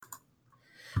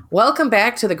Welcome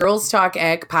back to the Girls Talk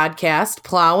Ag podcast,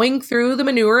 plowing through the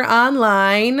manure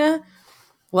online.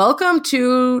 Welcome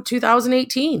to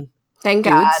 2018. Thank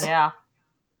dudes. God. Yeah.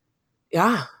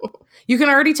 Yeah. You can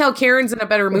already tell Karen's in a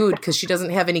better mood because she doesn't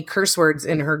have any curse words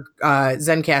in her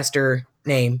Zencastr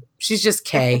name. She's just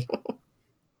K.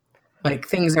 Like,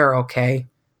 things are okay.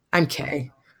 I'm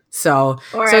K. So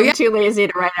I'm too lazy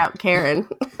to write out Karen.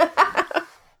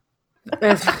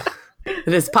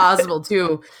 It is possible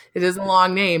too. It is a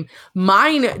long name.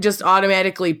 Mine just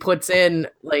automatically puts in,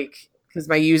 like, because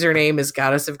my username is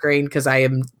Goddess of Grain because I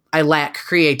lack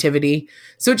creativity.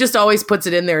 So it just always puts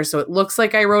it in there. So it looks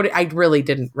like I wrote it. I really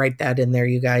didn't write that in there,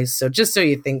 you guys. So just so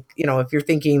you think, if you're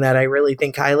thinking that I really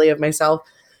think highly of myself,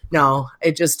 no,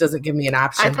 it just doesn't give me an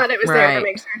option. I thought it was there to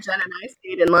make sure Jen and I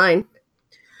stayed in line.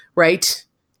 Right?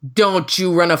 Don't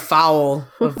you run afoul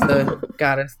of the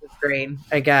Goddess of Grain,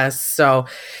 I guess. So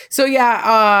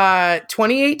yeah,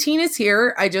 2018 is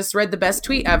here. I just read the best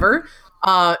tweet ever.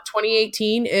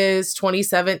 2018 is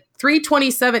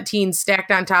 2017 stacked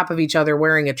on top of each other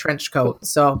wearing a trench coat.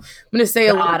 So I'm going to say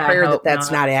a little prayer that's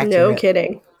not accurate. No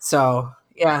kidding. So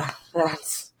yeah,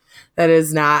 that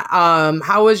is not.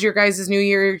 How was your guys' New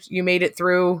Year? You made it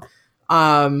through.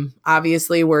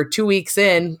 Obviously we're 2 weeks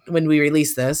in when we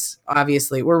release this.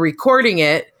 Obviously we're recording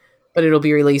it, but it'll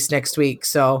be released next week.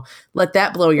 So let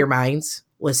that blow your minds,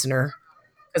 listener,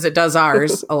 because it does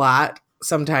ours a lot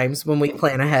sometimes when we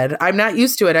plan ahead. I'm not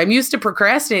used to it. I'm used to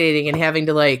procrastinating and having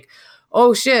to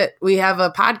oh shit, we have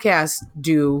a podcast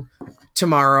due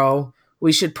tomorrow.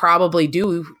 We should probably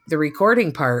do the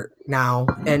recording part now.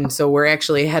 And so we're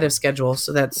actually ahead of schedule.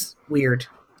 So that's weird.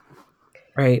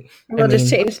 Right. We'll just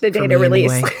change the date of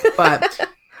release. Anyway. But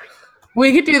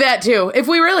we could do that too. If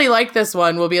we really like this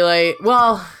one, we'll be like,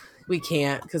 well, we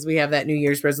can't because we have that New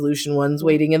Year's resolution ones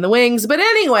waiting in the wings. But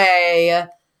anyway,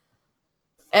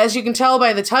 as you can tell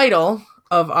by the title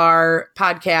of our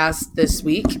podcast this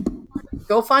week,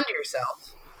 go fund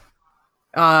yourself.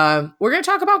 We're going to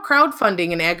talk about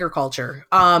crowdfunding in agriculture.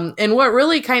 And what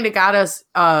really kind of got us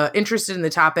interested in the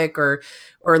topic or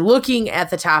looking at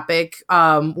the topic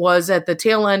was at the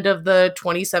tail end of the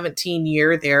 2017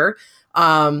 year there.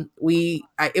 I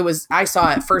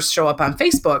saw it first show up on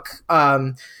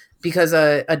Facebook because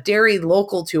a dairy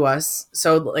local to us.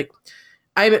 So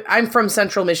I'm from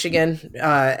Central Michigan.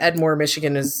 Edmore,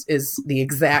 Michigan is the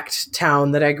exact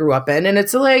town that I grew up in. And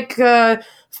it's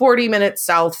 40 minutes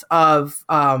south of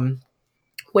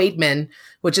Wademan,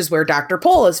 which is where Dr.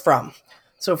 Pol is from.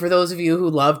 So for those of you who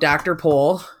love Dr.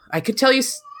 Pol, I could tell you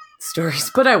stories,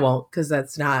 but I won't because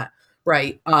that's not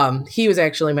right. He was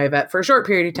actually my vet for a short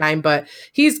period of time, but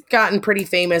he's gotten pretty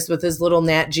famous with his little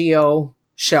Nat Geo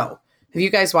show. Have you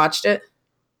guys watched it?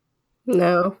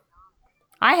 No.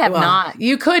 I have not.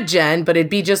 You could, Jen, but it'd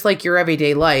be just like your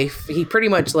everyday life. He pretty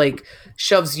much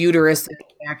shoves uterus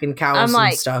back in cows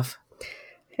and stuff.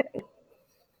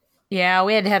 Yeah,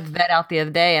 we had to have the vet out the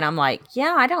other day, and I'm like,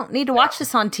 yeah, I don't need to watch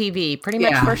this on TV. Pretty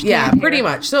much first. Yeah, pretty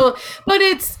much. So, but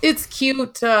it's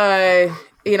cute. A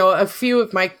few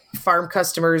of my farm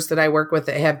customers that I work with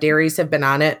that have dairies have been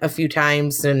on it a few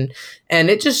times, and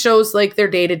it just shows their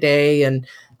day to day. And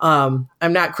I'm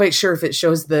not quite sure if it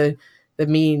shows the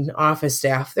mean office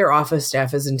staff. Their office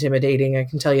staff is intimidating, I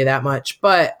can tell you that much.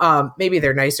 But maybe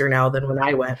they're nicer now than when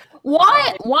I went.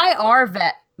 Why are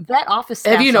vet office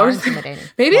staff have you noticed? Intimidating?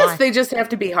 Maybe they just have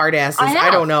to be hard asses. I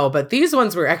don't know, but these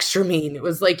ones were extra mean. It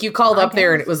was you called up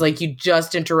there and it was you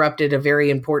just interrupted a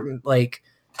very important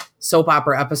soap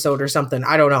opera episode or something.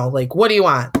 I don't know. What do you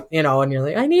want? And you're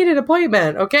like, I need an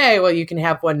appointment. Okay, well, you can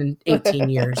have one in 18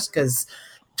 years because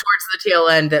towards the tail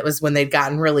end, that was when they'd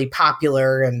gotten really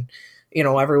popular and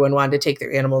everyone wanted to take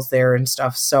their animals there and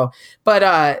stuff. So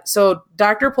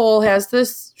Dr. Pol has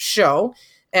this show,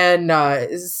 and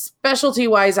specialty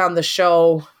wise on the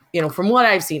show, from what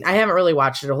I've seen, I haven't really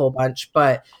watched it a whole bunch,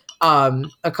 but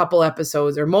a couple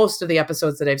episodes or most of the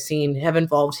episodes that I've seen have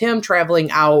involved him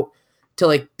traveling out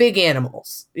to big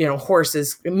animals,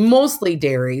 horses, mostly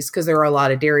dairies, because there are a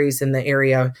lot of dairies in the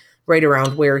area right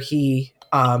around where he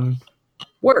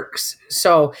works.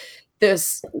 So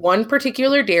this one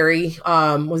particular dairy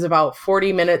was about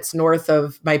 40 minutes north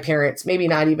of my parents, maybe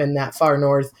not even that far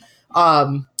north.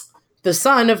 The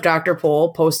son of Dr.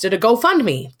 Pol posted a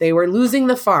GoFundMe. They were losing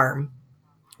the farm,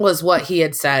 was what he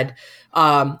had said.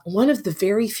 One of the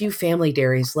very few family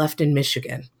dairies left in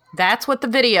Michigan. That's what the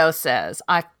video says.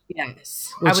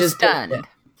 Yes, I was stunned. Bullshit.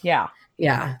 Yeah.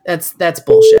 Yeah, that's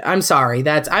bullshit. I'm sorry.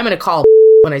 I'm going to call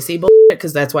when I see bullshit.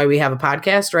 because that's why we have a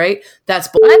podcast, right? That's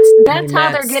That's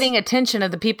how they're getting attention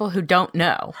of the people who don't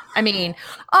know. I mean,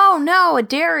 oh no, a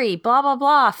dairy, blah blah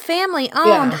blah, family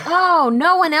owned. Yeah. Oh,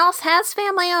 no one else has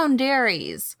family owned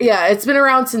dairies. Yeah, it's been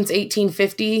around since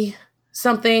 1850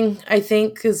 something, I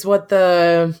think, is what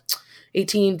the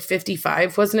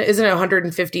 1855, wasn't it? Isn't it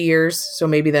 150 years? So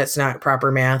maybe that's not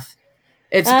proper math.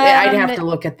 I'd have to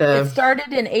look at It started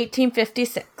in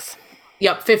 1856.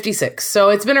 Yep, 56. So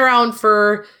it's been around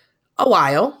for a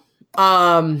while.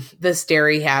 This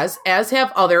dairy has, as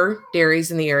have other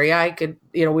dairies in the area. I could,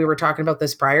 we were talking about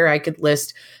this prior. I could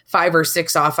list 5 or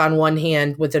 6 off on one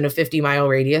hand within a 50-mile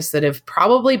radius that have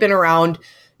probably been around,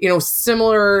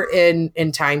 similar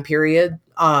in time period.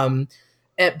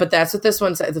 But that's what this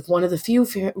one says. It's one of the few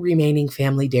remaining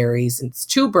family dairies. It's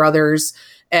 2 brothers,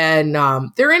 and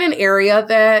they're in an area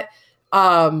that,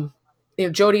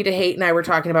 Jody DeHate and I were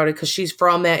talking about it because she's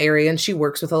from that area and she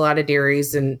works with a lot of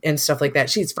dairies and stuff like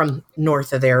that. She's from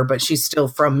north of there, but she's still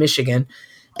from Michigan.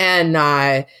 And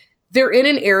they're in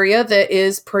an area that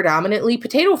is predominantly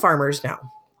potato farmers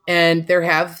now. And there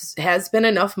has been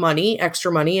enough money,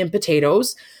 extra money in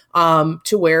potatoes,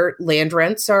 to where land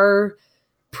rents are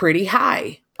pretty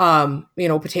high.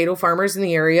 Potato farmers in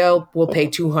the area will pay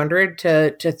 $200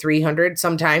 to $300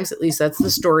 sometimes. At least that's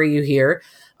the story you hear.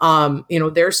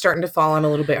 They're starting to fall on a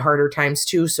little bit harder times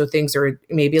too. So things are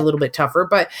maybe a little bit tougher,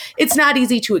 but it's not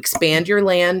easy to expand your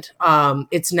land.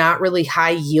 It's not really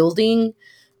high yielding,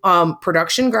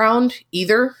 production ground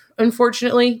either,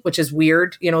 unfortunately, which is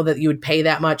weird, that you would pay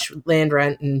that much land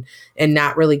rent and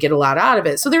not really get a lot out of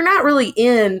it. So they're not really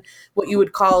in what you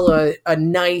would call a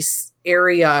nice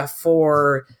area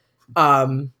for,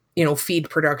 feed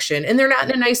production. And they're not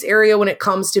in a nice area when it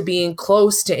comes to being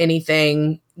close to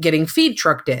anything getting feed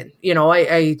trucked in.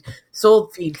 I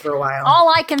sold feed for a while.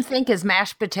 All I can think is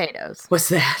mashed potatoes. What's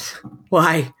that?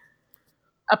 Why?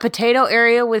 A potato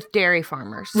area with dairy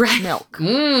farmers. Right. Milk.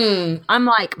 I'm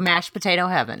like, mashed potato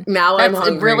heaven. Now I'm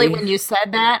hungry. Really, when you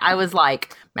said that, I was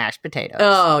like, mashed potatoes.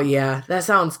 Oh, yeah. That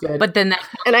sounds good. But then that...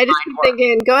 And I just keep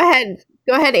thinking, go ahead,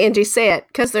 Angie, say it,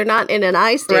 because they're not in an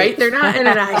I state. Right? They're not in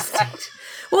an I state.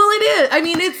 Well, it is. I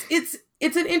mean, it's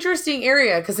an interesting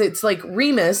area because it's like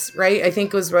Remus, right? I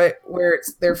think was right where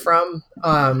they're from.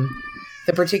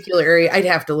 The particular area, I'd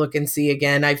have to look and see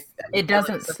again. It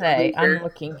doesn't say. I'm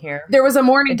looking here. There was a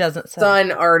Morning doesn't say.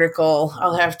 Sun article.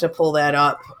 I'll have to pull that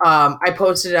up. I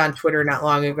posted it on Twitter not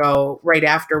long ago, right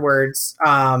afterwards,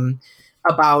 about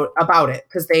it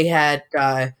because they had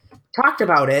talked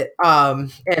about it,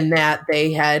 and that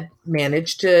they had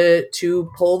managed to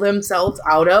pull themselves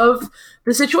out of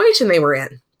the situation they were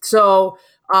in. So,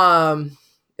 let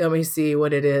me see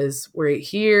what it is right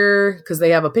here because they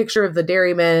have a picture of the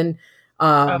dairymen.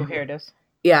 Here it is.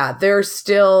 Yeah, they're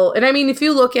still, and I mean, if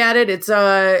you look at it, it's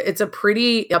a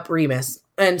pretty up Remus.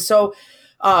 And so,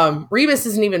 Remus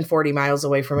isn't even 40 miles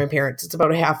away from my parents. It's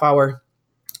about a half hour,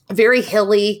 very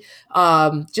hilly,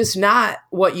 just not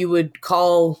what you would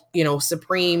call,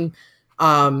 supreme,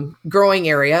 growing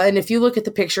area. And if you look at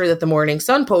the picture that the Morning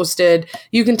Sun posted,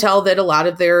 you can tell that a lot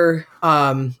of their,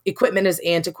 equipment is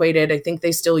antiquated. I think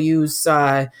they still use,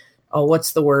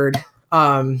 what's the word?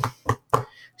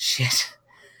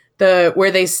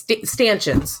 Where they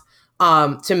stanchions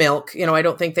to milk. I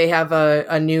don't think they have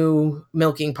a new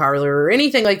milking parlor or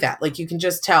anything like that. Like you can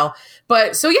just tell.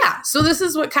 But so this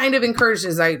is what kind of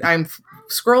encourages. I'm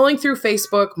scrolling through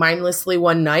Facebook mindlessly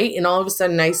one night, and all of a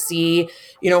sudden I see,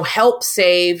 help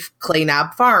save Clay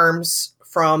Knob Farms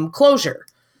from closure.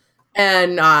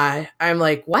 And I'm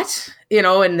like, what?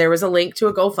 And there was a link to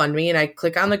a GoFundMe, and I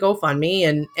click on the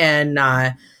GoFundMe, and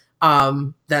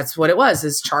that's what it was.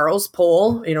 Is Charles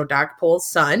Pohl, Doc Pohl's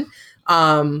son,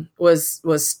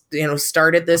 was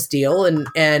started this deal,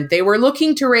 and they were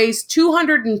looking to raise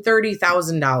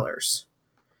 $230,000.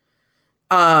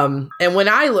 And when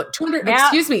I looked,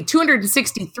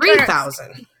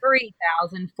 263,000.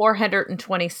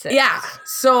 3,426. Yeah.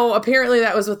 So apparently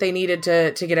that was what they needed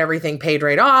to get everything paid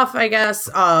right off, I guess.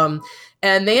 And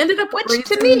they ended up Which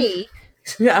to me,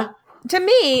 yeah. To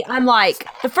me, I'm like,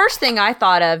 the first thing I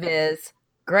thought of is,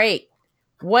 great.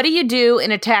 What do you do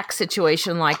in a tax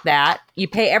situation like that? You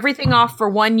pay everything off for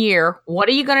 1 year. What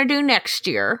are you going to do next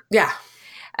year? Yeah.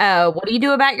 What do you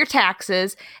do about your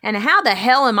taxes? And how the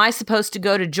hell am I supposed to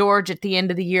go to George at the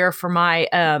end of the year for my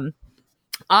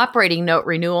operating note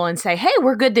renewal and say, hey,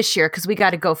 we're good this year because we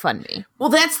got a GoFundMe? Well,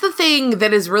 that's the thing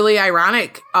that is really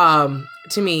ironic to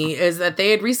me is that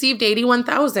they had received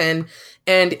 $81,000.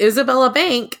 And Isabella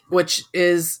Bank, which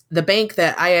is the bank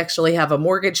that I actually have a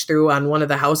mortgage through on one of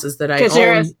the houses that I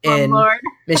own in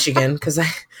Michigan, because I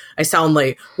sound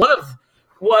like one of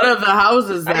one of the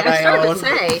houses that I started own. to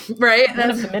say, Right? one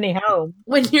of the many homes.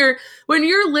 When you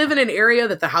live in an area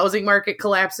that the housing market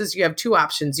collapses, you have two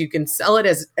options. You can sell it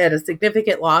at a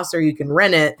significant loss, or you can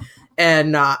rent it.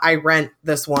 And I rent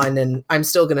this one, and I'm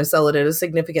still going to sell it at a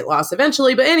significant loss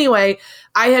eventually. But anyway,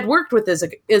 I had worked with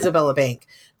Isabella Bank.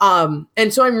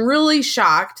 And so I'm really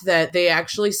shocked that they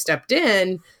actually stepped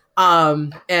in.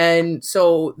 And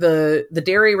so the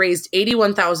dairy raised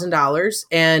 $81,000,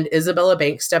 and Isabella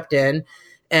Bank stepped in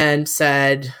and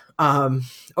said,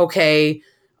 okay,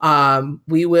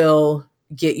 we will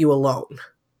get you a loan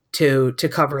to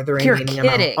cover the remaining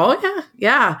amount. Oh yeah.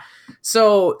 Yeah.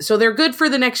 So they're good for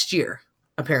the next year,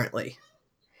 apparently.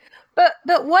 But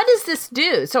what does this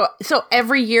do? So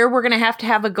every year we're going to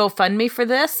have a GoFundMe for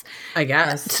this, I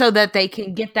guess, so that they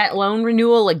can get that loan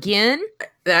renewal again.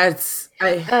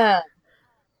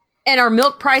 And our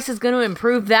milk price is going to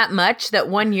improve that much that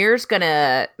 1 year is going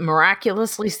to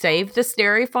miraculously save this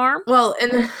dairy farm. Well,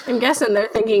 and I'm guessing they're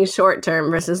thinking short term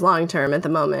versus long term at the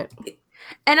moment.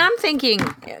 And I'm thinking,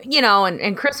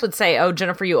 and Chris would say, "Oh,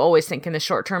 Jennifer, you always think in the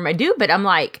short term." I do, but I'm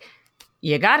like,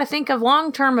 you got to think of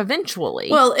long term eventually.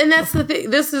 Well, and that's the thing.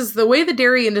 This is the way the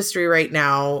dairy industry right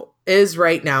now. This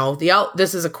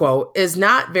is a quote, is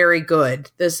not very good.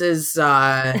 This is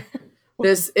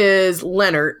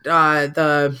Leonard,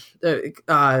 the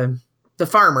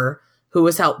farmer who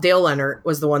was helped. Dale Leonard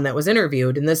was the one that was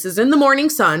interviewed, and this is in the Morning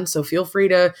Sun. So feel free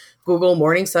to Google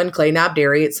Morning Sun Clay Knob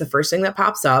Dairy. It's the first thing that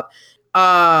pops up.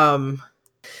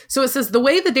 So it says, the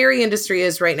way the dairy industry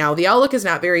is right now, the outlook is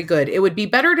not very good. It would be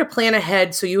better to plan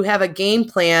ahead so you have a game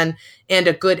plan and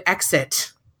a good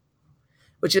exit,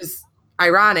 which is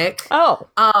ironic. Oh,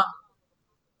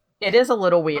 it is a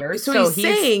little weird. So he's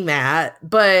saying that,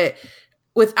 but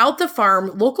without the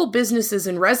farm, local businesses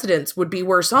and residents would be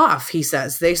worse off, he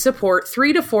says. They support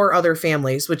 3 to 4 other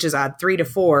families, which is odd. 3 to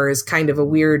 4 is kind of a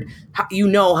weird,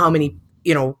 how many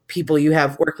people you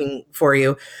have working for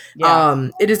you. Yeah.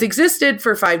 It has existed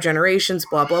for 5 generations,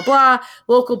 blah, blah, blah.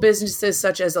 Local businesses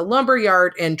such as a lumber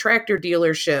yard and tractor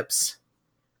dealerships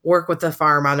work with the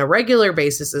farm on a regular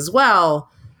basis as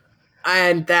well.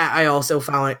 And that I also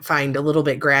find a little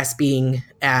bit grasping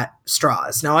at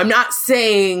straws. Now, I'm not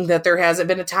saying that there hasn't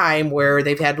been a time where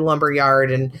they've had a lumber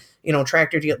yard and,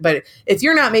 tractor deal. But if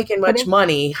you're not making much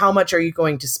money, how much are you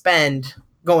going to spend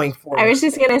going forward? I was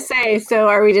just going to say, so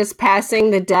are we just passing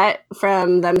the debt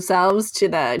from themselves to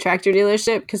the tractor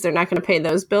dealership because they're not going to pay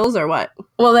those bills, or what?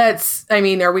 Well,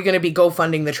 are we going to be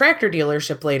GoFunding the tractor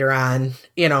dealership later on?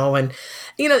 And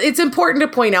it's important to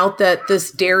point out that this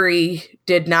dairy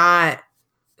did not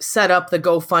set up the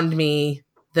GoFundMe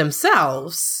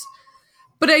themselves.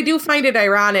 But I do find it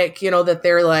ironic, that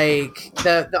they're like,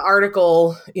 the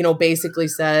article, basically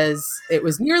says it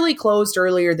was nearly closed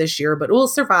earlier this year, but will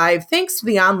survive thanks to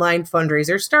the online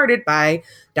fundraiser started by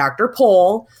Dr.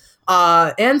 Pohl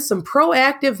and some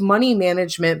proactive money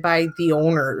management by the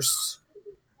owners.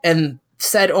 And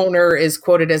said owner is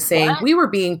quoted as saying, "We were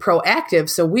being proactive,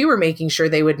 so we were making sure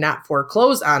they would not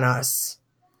foreclose on us.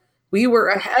 We were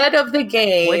ahead of the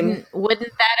game." Wouldn't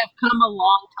that have come a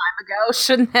long time ago?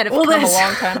 Shouldn't that have come a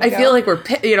long time ago? I feel like we're,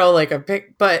 like a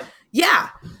pick, but yeah.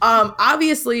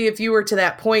 Obviously, if you were to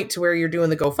that point to where you're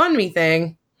doing the GoFundMe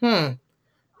thing, how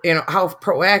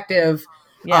proactive.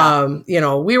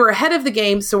 Yeah. We were ahead of the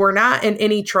game, so we're not in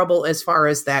any trouble as far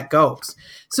as that goes.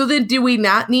 So then, do we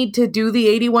not need to do the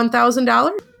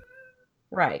 $81,000?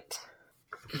 Right.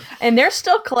 And they're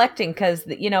still collecting because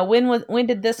when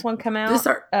did this one come out?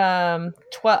 December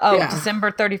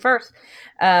 31st.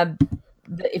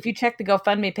 If you check the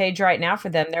GoFundMe page right now for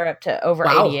them, they're up to over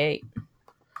 88.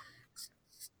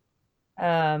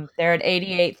 They're at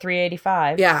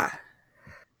 88,385. Yeah.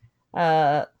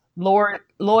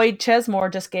 Lloyd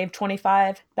Chesmore just gave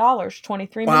 $25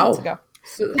 23 minutes ago.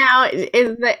 Now,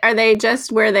 are they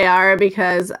just where they are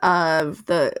because of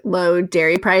the low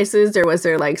dairy prices, or was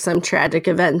there like some tragic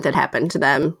event that happened to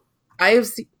them? I have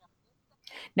seen.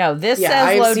 No, this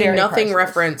says low dairy nothing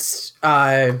prices.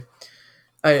 Referenced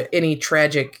any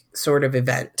tragic sort of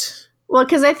event. Well,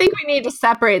 because I think we need to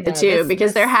separate the two,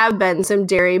 because there have been some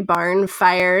dairy barn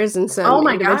fires and some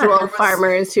individual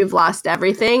farmers who've lost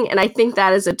everything. And I think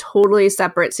that is a totally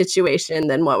separate situation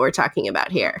than what we're talking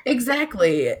about here.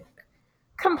 Exactly.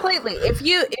 Completely. If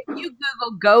you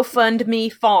Google GoFundMe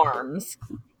farms,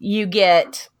 you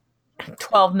get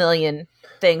 12 million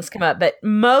things come up. But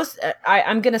most,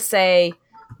 I'm going to say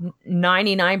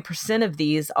 99% of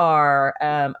these are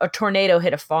a tornado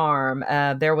hit a farm.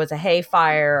 There was a hay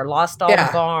fire, lost all the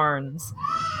barns.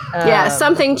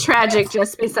 Something tragic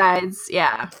just besides,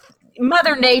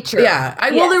 Mother Nature. Yeah.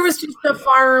 Well, there was just a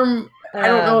farm I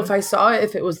don't know if I saw it,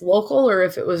 if it was local or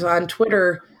if it was on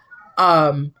Twitter.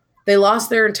 They lost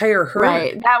their entire herd.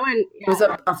 Right. That one It was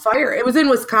a fire. It was in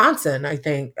Wisconsin, I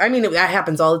think. I mean, that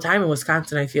happens all the time in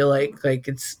Wisconsin, I feel like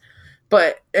it's,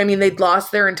 but I mean, they'd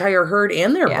lost their entire herd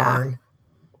and their barn,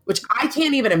 which I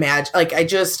can't even imagine. Like, I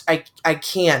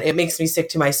can't. It makes me sick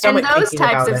to my stomach. In those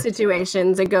types of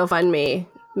situations, a GoFundMe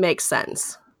makes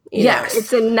sense. Yes.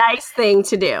 It's a nice thing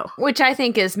to do. Which I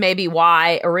think is maybe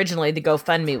why originally the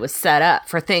GoFundMe was set up,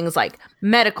 for things like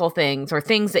medical things or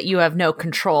things that you have no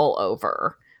control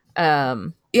over.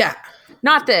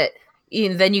 Not that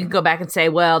then you can go back and say,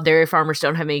 well, dairy farmers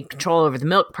don't have any control over the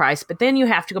milk price. But then you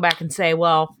have to go back and say,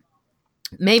 well,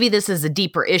 maybe this is a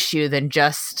deeper issue than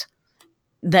just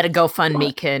that a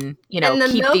GoFundMe can,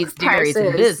 keep these dairies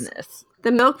in business.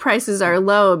 The milk prices are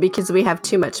low because we have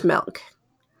too much milk.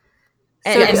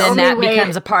 And then that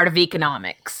becomes a part of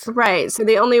economics. Right. So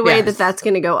the only way that that's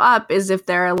going to go up is if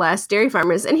there are less dairy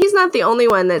farmers. And he's not the only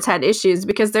one that's had issues,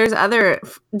 because there's other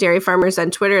dairy farmers on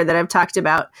Twitter that have talked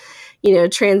about,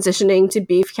 transitioning to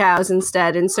beef cows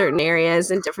instead in certain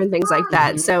areas and different things like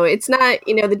that. So it's not,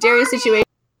 the dairy situation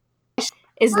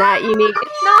is not unique.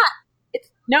 It's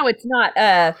not.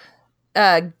 I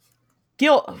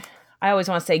always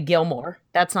want to say Gilmore.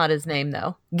 That's not his name,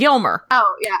 though. Gilmer.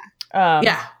 Oh, yeah.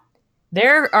 Yeah.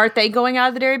 Aren't they going out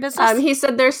of the dairy business? He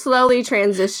said they're slowly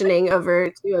transitioning over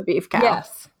to a beef cow.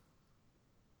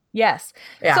 Yes.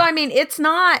 Yeah. So, I mean, it's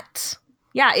not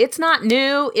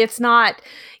new. It's not,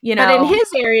 But in his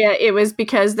area, it was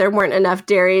because there weren't enough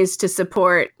dairies to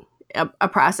support a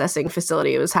processing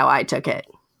facility. It was how I took it.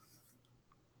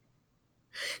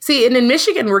 See, and in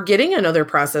Michigan, we're getting another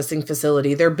processing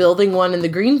facility. They're building one in the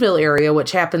Greenville area,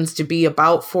 which happens to be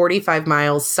about 45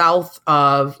 miles south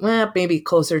of, maybe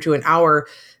closer to an hour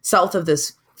south of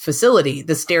this facility,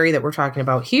 this dairy that we're talking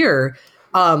about here.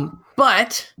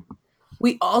 But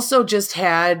we also just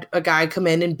had a guy come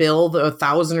in and build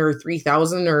 1,000 or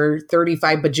 3,000 or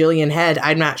 35 bajillion head.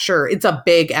 I'm not sure. It's a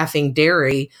big effing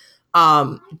dairy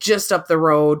just up the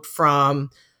road from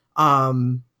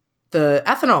the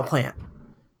ethanol plant.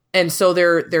 And so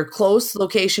they're close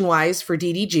location-wise for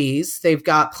DDGs. They've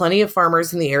got plenty of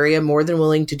farmers in the area more than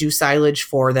willing to do silage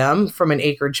for them from an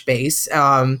acreage base.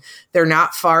 They're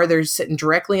not far. They're sitting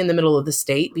directly in the middle of the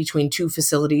state between two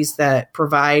facilities that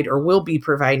provide or will be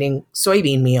providing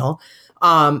soybean meal.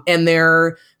 And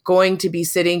they're going to be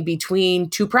sitting between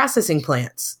two processing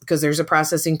plants, because there's a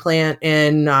processing plant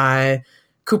in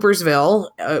Coopersville,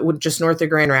 just north of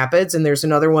Grand Rapids, and there's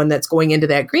another one that's going into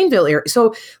that Greenville area.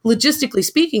 So logistically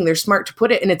speaking, they're smart to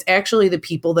put it, and it's actually the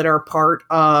people that are part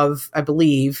of, I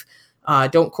believe,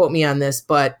 don't quote me on this,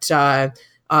 but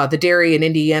the dairy in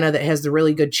Indiana that has the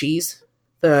really good cheese,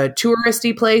 the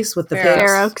touristy place with the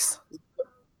Fair Oaks.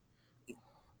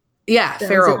 Yeah,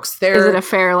 Fair Oaks. Is it a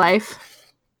Fairlife?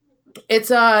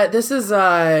 It's as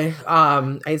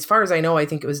far as I know, I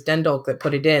think it was Dendolk that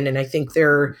put it in, and I think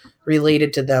they're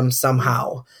related to them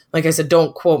somehow. Like I said,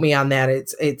 don't quote me on that.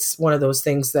 It's one of those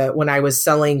things that when I was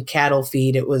selling cattle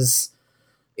feed, it was,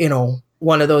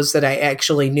 one of those that I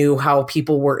actually knew how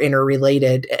people were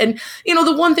interrelated. And,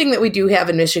 the one thing that we do have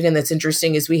in Michigan that's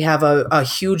interesting is we have a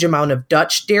huge amount of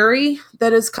Dutch dairy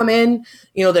that has come in,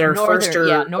 that are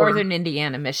Northern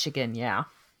Indiana, Michigan. Yeah.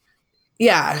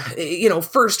 Yeah,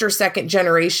 first or second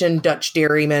generation Dutch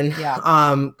dairymen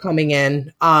coming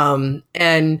in.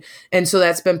 And so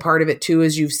that's been part of it too,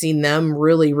 as you've seen them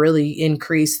really, really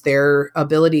increase their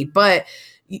ability. But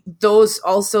those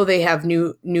also, they have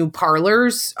new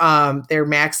parlors. They're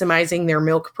maximizing their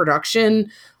milk production.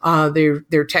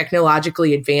 They're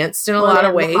technologically advanced in a lot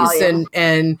of ways.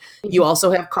 And you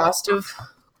also have cost of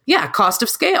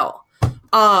scale.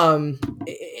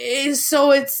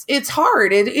 So it's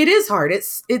hard. It is hard.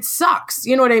 It sucks.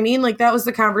 You know what I mean? Like, that was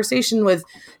the conversation with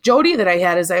Jody that I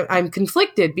had, is I'm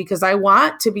conflicted because I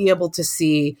want to be able to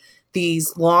see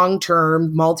these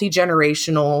long-term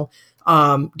multi-generational,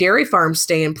 dairy farms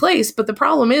stay in place. But the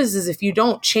problem is if you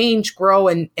don't change, grow,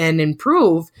 and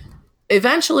improve,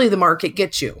 eventually the market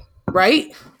gets you,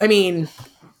 right? I mean,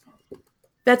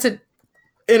 that's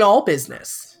in all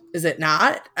business, is it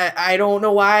not? I don't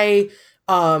know why.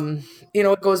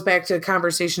 It goes back to a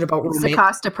conversation about the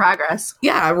cost of progress.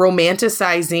 Yeah,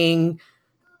 romanticizing,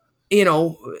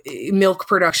 milk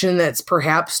production that's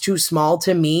perhaps too small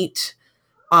to meet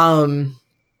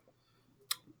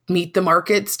the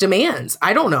market's demands.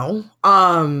 I don't know.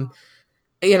 I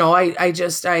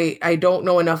don't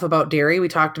know enough about dairy. We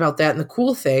talked about that. And the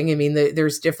cool thing, I mean,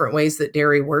 there's different ways that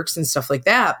dairy works and stuff like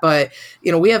that. But,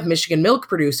 we have Michigan milk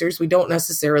producers. We don't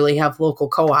necessarily have local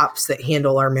co-ops that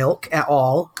handle our milk at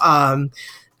all.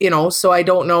 so I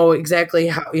don't know exactly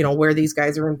how, where these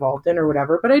guys are involved in or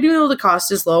whatever, but I do know the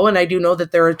cost is low, and I do know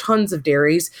that there are tons of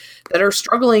dairies that are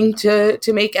struggling to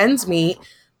make ends meet.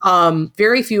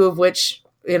 Very few of which,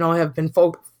 have been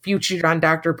featured on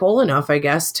Dr. Pol enough, I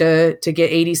guess, to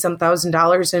get $80-some thousand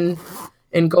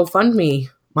in GoFundMe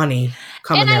money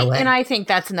coming their way. And I think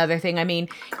that's another thing. I mean,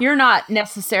 you're not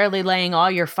necessarily laying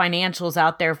all your financials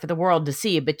out there for the world to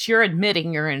see, but you're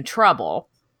admitting you're in trouble.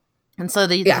 And so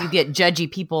you get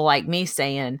judgy people like me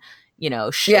saying,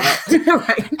 shit. Yeah.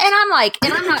 Right. And I'm like,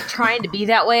 and I'm not trying to be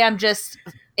that way. I'm just,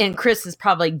 and Chris is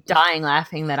probably dying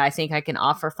laughing that I think I can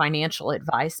offer financial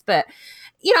advice. But,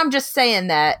 I'm just saying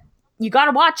that you got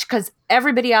to watch, because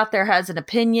everybody out there has an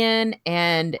opinion,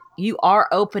 and you are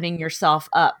opening yourself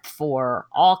up for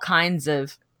all kinds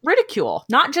of ridicule,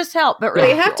 not just help, but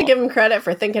ridicule. You have to give them credit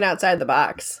for thinking outside the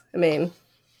box. I mean,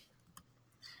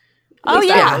 oh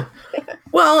yeah.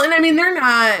 Well, and I mean, they're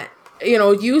not,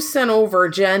 you sent over,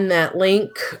 Jen, that link,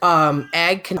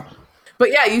 but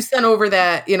yeah, you sent over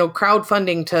that,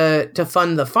 crowdfunding to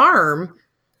fund the farm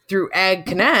through Ag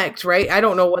Connect, right? I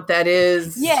don't know what that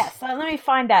is. Yes, let me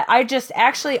find that.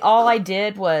 All I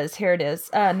did was, here it is.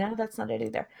 No, that's not it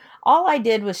either. All I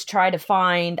did was try to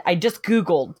find, I just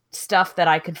Googled stuff that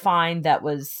I could find that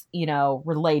was,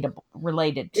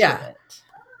 related to it.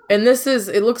 And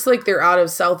it looks like they're out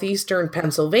of southeastern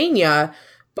Pennsylvania,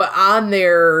 but on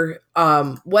their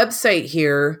website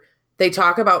here, they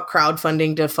talk about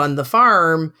crowdfunding to fund the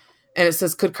farm. And it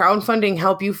says, could crowdfunding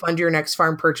help you fund your next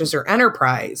farm purchase or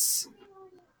enterprise?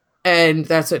 And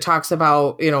that's what it talks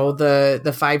about,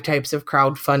 the 5 types of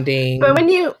crowdfunding. But when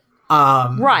you...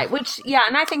 right,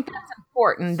 and I think that's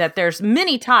important, that there's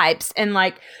many types, and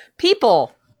like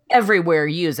people everywhere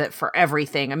use it for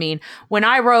everything. I mean, when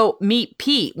I wrote Meet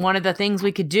Pete, one of the things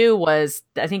we could do was,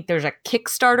 I think there's a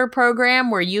Kickstarter program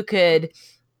where you could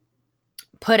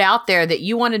put out there that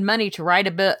you wanted money to write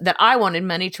a book, that I wanted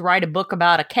money to write a book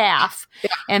about a calf,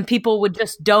 and people would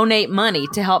just donate money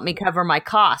to help me cover my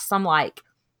costs. I'm like,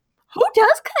 who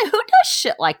does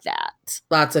shit like that?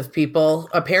 Lots of people,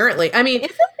 apparently. I mean,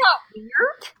 isn't that weird?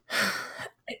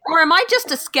 Or am I just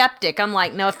a skeptic? I'm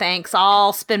like, no thanks.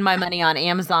 I'll spend my money on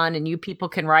Amazon, and you people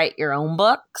can write your own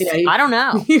books. Yeah, I don't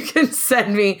know. You can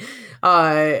send me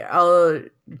I'll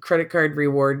credit card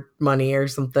reward money or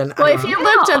something. Well, if you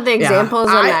looked at the examples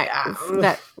on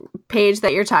that page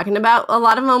that you're talking about, a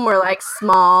lot of them were like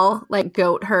small, like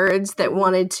goat herds that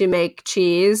wanted to make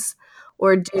cheese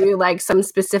or do like some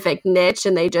specific niche,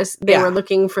 and they were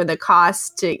looking for the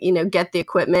cost to, get the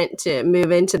equipment to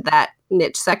move into that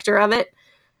niche sector of it.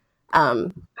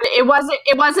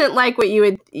 It wasn't like what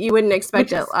you wouldn't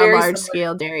expect a large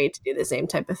scale dairy to do the same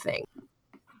type of thing.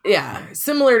 Yeah,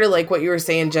 similar to like what you were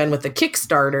saying, Jen, with the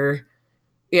Kickstarter,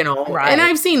 right. And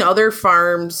I've seen other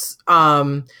farms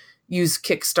use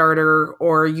Kickstarter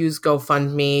or use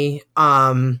GoFundMe,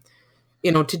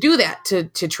 to do that,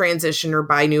 to transition or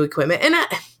buy new equipment. And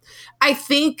I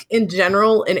think in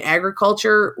general in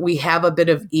agriculture, we have a bit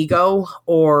of ego,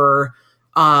 or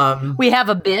we have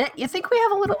a bit. You think we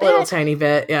have a little bit? A little tiny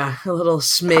bit, yeah, a little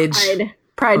smidge.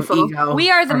 Prideful. Ego,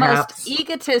 we are the perhaps. most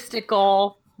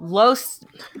egotistical.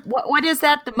 What is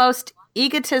that? The most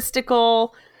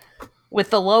egotistical,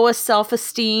 with the lowest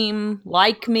self-esteem,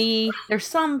 like me. There's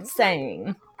some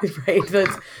saying. Right.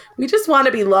 We just want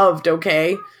to be loved,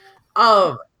 okay?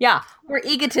 Yeah, we're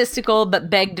egotistical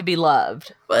but beg to be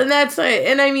loved.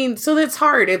 And I mean, so that's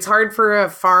hard. It's hard for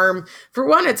a farm. For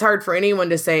one, it's hard for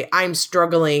anyone to say, I'm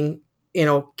struggling,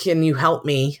 can you help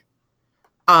me?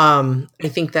 I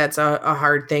think that's a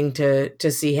hard thing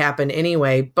to see happen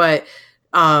anyway. But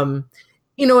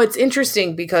it's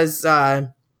interesting because I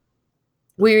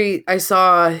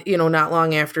saw, not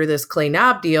long after this Clay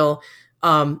Knob deal,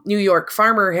 New York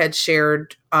Farmer had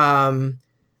shared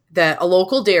that a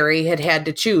local dairy had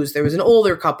to choose. There was an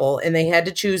older couple, and they had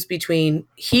to choose between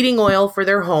heating oil for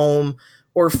their home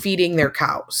or feeding their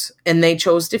cows. And they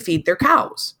chose to feed their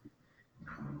cows.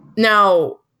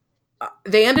 Now,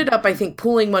 they ended up, I think,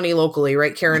 pooling money locally,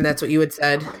 right, Karen? That's what you had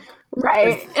said.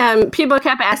 Right. People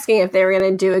kept asking if they were going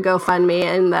to do a GoFundMe,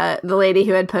 and the lady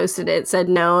who had posted it said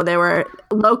no. They were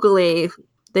locally,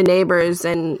 the neighbors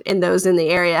and those in the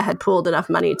area had pooled enough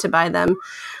money to buy them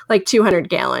like 200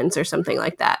 gallons or something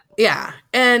like that. Yeah.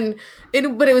 But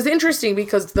it was interesting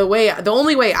because the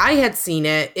only way I had seen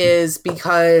it is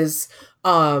because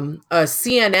a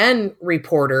CNN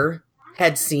reporter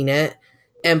had seen it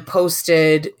and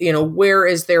posted, where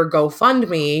is their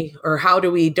GoFundMe, or how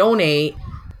do we donate?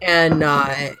 And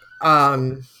the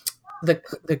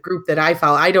group that I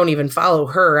follow, I don't even follow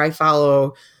her. I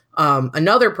follow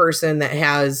another person that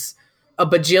has a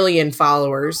bajillion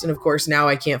followers. And of course, now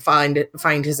I can't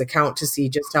find his account to see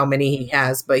just how many he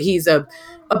has, but he's a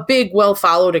big,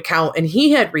 well-followed account, and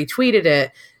he had retweeted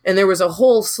it. And there was a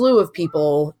whole slew of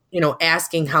people,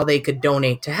 asking how they could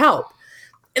donate to help.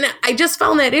 And I just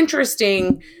found that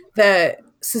interesting that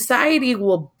society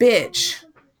will bitch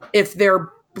if their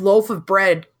loaf of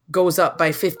bread goes up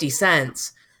by 50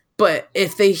 cents. But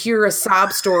if they hear a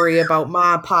sob story about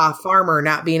ma, pa, farmer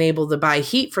not being able to buy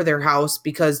heat for their house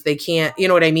because they can't, you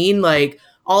know what I mean? Like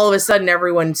all of a sudden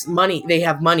everyone's money, they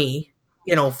have money,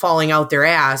 falling out their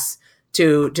ass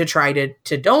to try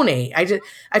to donate.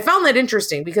 I found that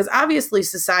interesting because obviously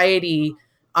society,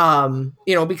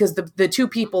 because the two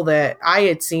people that I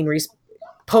had seen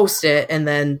post it, and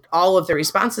then all of the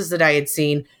responses that I had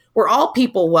seen were all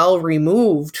people well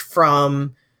removed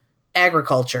from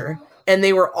agriculture, and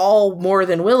they were all more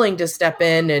than willing to step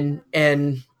in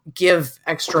and give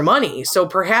extra money. So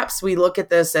perhaps we look at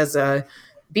this as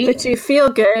but you feel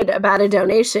good about a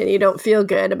donation. You don't feel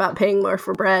good about paying more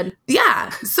for bread. Yeah.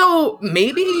 So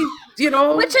maybe,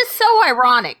 Which is so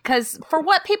ironic because for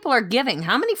what people are giving,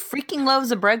 how many freaking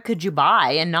loaves of bread could you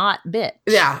buy and not bitch?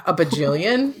 Yeah, a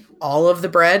bajillion. All of the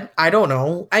bread. I don't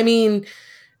know. I mean,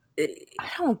 I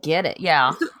don't get it.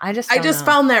 Yeah. I just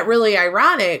found that really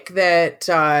ironic that,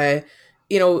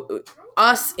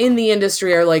 us in the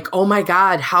industry are like, oh my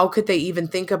God, how could they even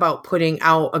think about putting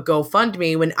out a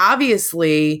GoFundMe when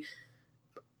obviously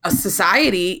a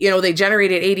society, they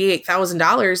generated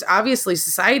 $88,000. Obviously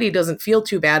society doesn't feel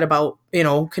too bad about,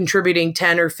 contributing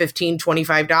 $10 or $15,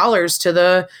 $25 to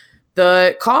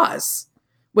the cause,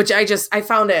 which I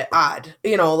found it odd,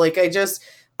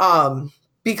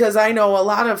 because I know a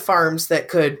lot of farms that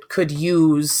could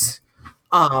use,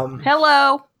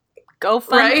 hello, go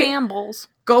fund right? Campbell's.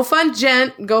 Go fund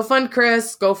Gent, go fund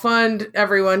Chris, go fund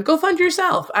everyone, go fund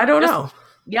yourself. I don't know.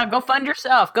 Yeah, go fund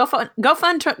yourself. Go fund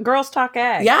Girls Talk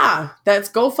Ag. Yeah, that's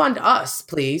go fund us,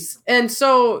 please. And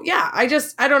so, yeah, I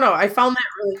don't know. I found that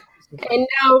really interesting. And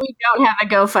no, we don't have a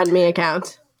GoFundMe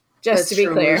account. Just to be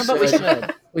clear. But we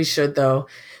should. We should, though.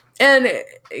 And, a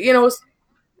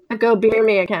Go Beer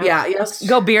Me account. Yeah, yes.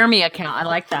 Go Beer Me account. I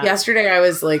like that. Yesterday, I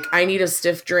was like, I need a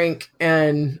stiff drink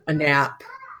and a nap.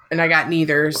 And I got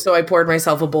neither. So I poured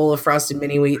myself a bowl of Frosted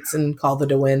Mini Wheats and called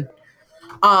it a win.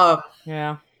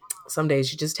 Yeah. Some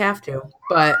days you just have to.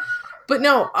 But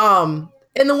no, and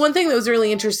the one thing that was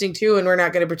really interesting too, and we're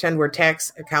not going to pretend we're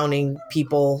tax accounting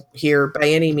people here by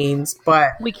any means,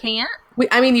 but we can't.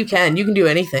 You can do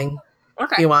anything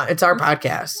you want. It's our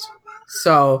podcast.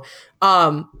 So,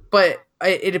 but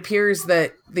it appears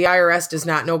that the IRS does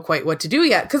not know quite what to do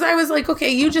yet. Cause I was like, okay,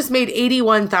 you just made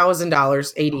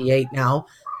 $81,000, 88 now.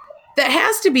 That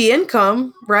has to be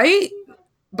income, right?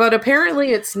 But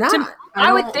apparently it's not.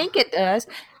 I would think it does.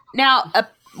 Now,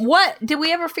 did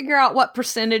we ever figure out what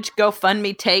percentage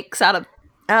GoFundMe takes out of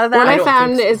that? What I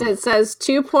found is it says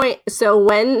so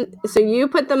you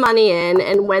put the money in,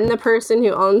 and when the person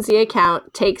who owns the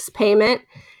account takes payment,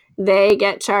 they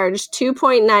get charged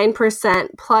 2.9%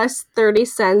 plus 30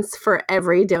 cents for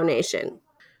every donation.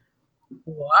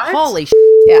 What? Holy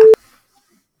yeah.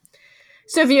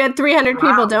 So if you had 300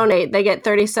 people donate, they get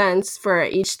 30 cents for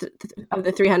each of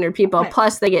the 300 people,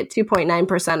 plus they get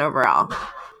 2.9% overall.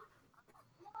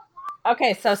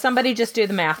 Okay, so somebody just do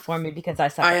the math for me because I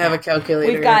have a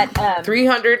calculator. We've got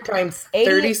 300 times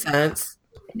 30 cents.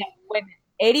 No, wait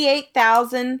a minute.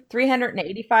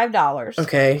 $88,385.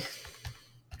 Okay.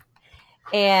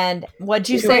 And what'd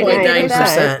you say?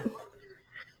 2.9%.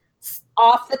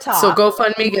 Off the top. So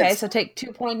GoFundMe gets... Okay, so take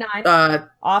 2.9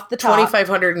 off the top.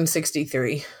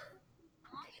 2,563.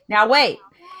 Now wait.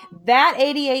 That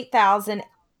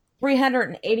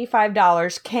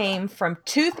 $88,385 came from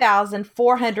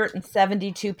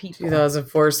 2,472 people.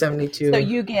 2,472. So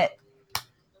you get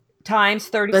times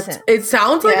 30 cents. It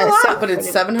sounds like a lot, but it's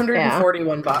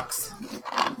 $741.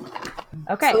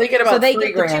 Okay. So they get about the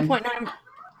 2.9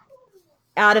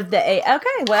 out of the eight.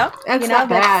 Okay, well, that's not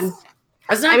bad.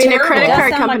 That's not terrible. A credit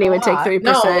card company would take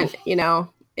 3%,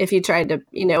 if you tried to,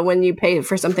 when you pay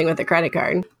for something with a credit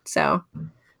card. So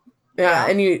yeah,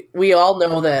 and we all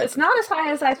know that it's not as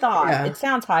high as I thought. Yeah. It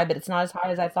sounds high, but it's not as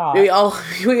high as I thought. We all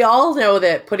know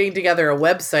that putting together a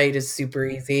website is super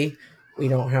easy. We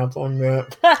don't have one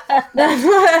yet. That's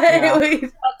not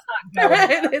good.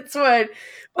 It's fun.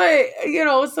 But,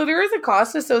 so there is a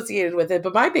cost associated with it.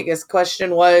 But my biggest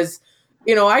question was,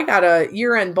 I got a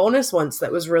year-end bonus once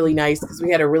that was really nice because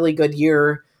we had a really good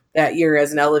year that year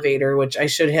as an elevator, which I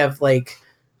should have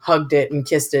hugged it and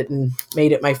kissed it and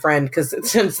made it my friend because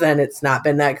since then it's not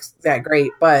been that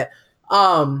great. But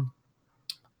Uncle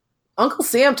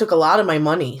Sam took a lot of my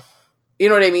money. You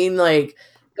know what I mean?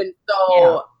 And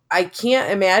so I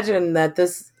can't imagine that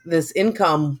this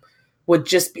income would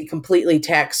just be completely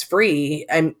tax free.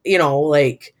 I'm,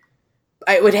 like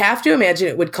I would have to imagine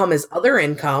it would come as other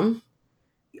income.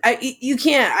 You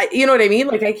can't, you know what I mean?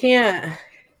 Like I can't.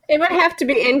 It would have to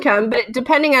be income, but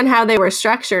depending on how they were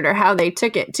structured or how they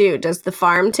took it too. Does the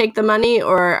farm take the money,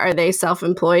 or are they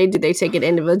self-employed? Do they take it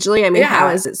individually? I mean, how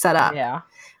is it set up? Yeah.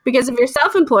 Because if you're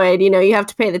self-employed, you have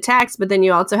to pay the tax, but then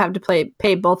you also have to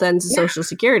pay both ends of Social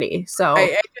Security. So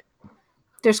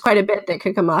there's quite a bit that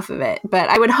could come off of it. But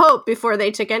I would hope before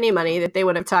they took any money that they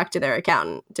would have talked to their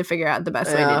accountant to figure out the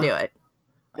best way to do it.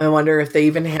 I wonder if they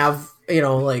even have,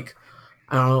 like,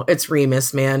 I don't know. It's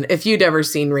Remus, man. If you'd ever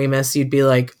seen Remus, you'd be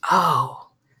like, oh.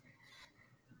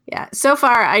 Yeah. So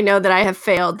far, I know that I have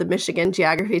failed the Michigan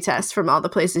geography test from all the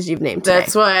places you've named today.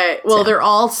 That's why. Well, they're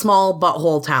all small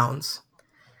butthole towns.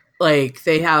 Like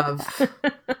they have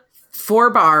 4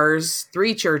 bars,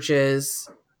 3 churches,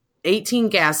 18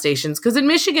 gas stations. Because in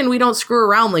Michigan, we don't screw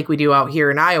around like we do out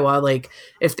here in Iowa. Like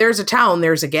if there's a town,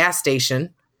 there's a gas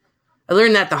station. I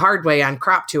learned that the hard way on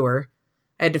crop tour.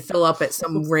 I had to fill up at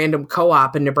some random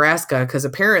co-op in Nebraska because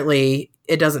apparently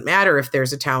it doesn't matter if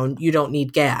there's a town. You don't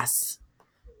need gas.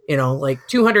 Like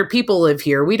 200 people live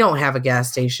here. We don't have a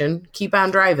gas station. Keep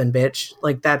on driving, bitch.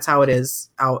 Like that's how it is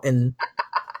out in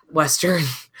west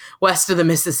of the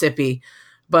Mississippi.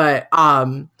 But,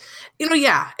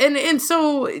 yeah. And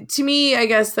so to me, I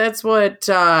guess that's what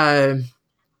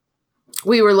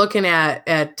we were looking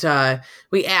at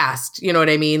we asked, you know what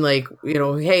I mean? Like,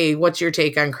 hey, what's your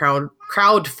take on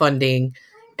crowdfunding?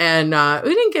 And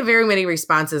we didn't get very many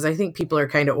responses. I think people are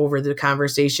kind of over the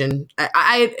conversation.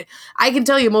 I can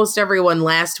tell you most everyone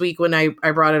last week when I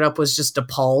brought it up was just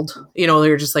appalled. They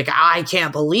were just like, I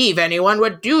can't believe anyone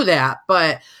would do that.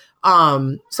 But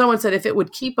someone said if it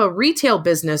would keep a retail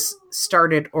business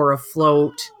started or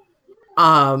afloat,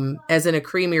 as in a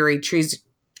creamery, cheesery,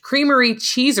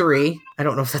 I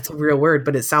don't know if that's a real word,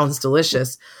 but it sounds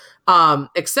delicious,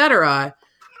 etc.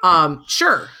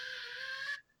 Sure.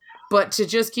 But to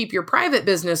just keep your private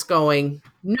business going,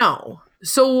 no.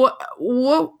 So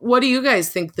what do you guys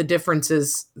think the difference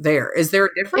is there? Is there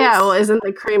a difference? Yeah, well, isn't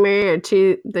the creamery or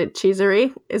the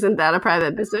cheesery, isn't that a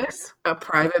private business? A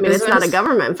private business? It's not a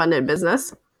government-funded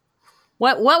business.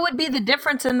 What would be the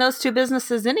difference in those two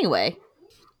businesses anyway?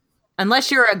 Unless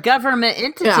you're a government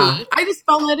entity. Yeah, I just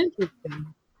found that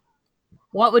interesting.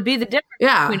 What would be the difference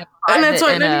between a private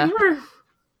and a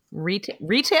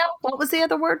retail? What was the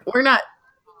other word? We're not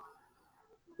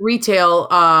retail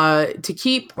to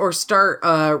keep or start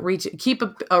keep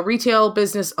a retail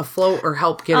business afloat or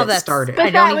help get it started.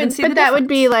 But that would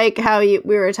be like how we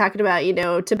were talking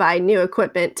about, to buy new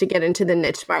equipment to get into the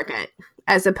niche market,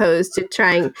 as opposed to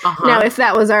trying. Now, if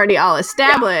that was already all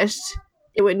established,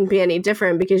 it wouldn't be any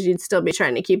different because you'd still be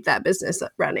trying to keep that business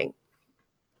running.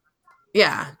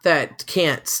 Yeah, that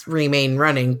can't remain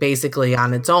running basically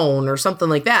on its own or something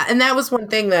like that. And that was one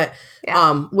thing that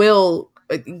Will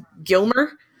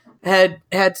Gilmer had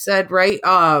said, right?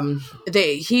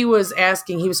 He was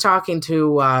talking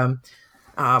to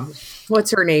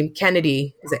what's her name?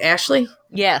 Kennedy. Is it Ashley?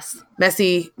 Yes.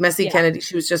 Messy Kennedy.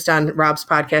 She was just on Rob's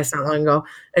podcast not long ago,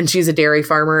 and she's a dairy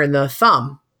farmer in the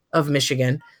thumb of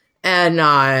Michigan. And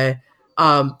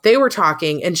they were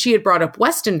talking, and she had brought up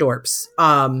Westendorp's.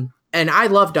 And I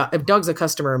love Doug. Doug's a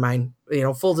customer of mine,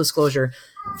 full disclosure,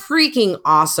 freaking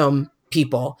awesome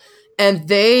people. And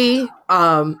they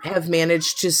have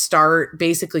managed to start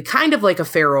basically kind of like a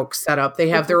Fair Oaks setup. They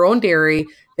have their own dairy.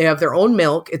 They have their own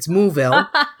milk. It's Mooville.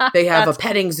 They have a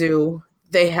petting zoo.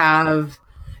 They have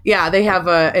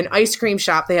an ice cream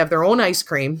shop. They have their own ice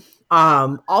cream,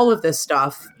 all of this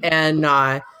stuff. And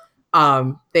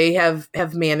they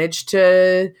have managed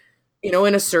to,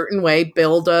 in a certain way,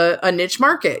 build a niche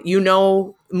market.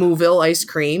 Mooville ice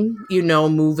cream,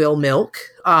 Mooville milk.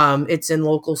 It's in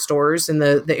local stores in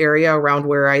the area around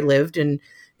where I lived in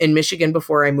Michigan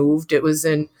before I moved. It was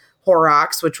in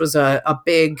Horrocks, which was a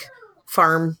big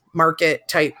farm market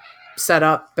type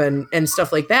setup and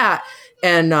stuff like that.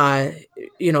 And,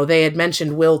 they had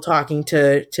mentioned Will talking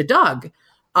to Doug.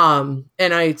 And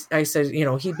I said,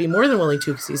 he'd be more than willing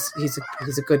to, because he's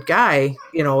a good guy,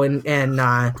 and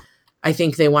I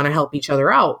think they want to help each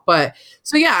other out. But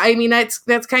so, yeah, I mean, that's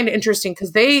kind of interesting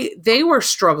because they were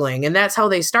struggling, and that's how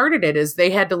they started it, is they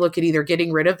had to look at either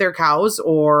getting rid of their cows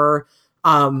or,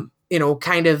 kind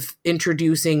of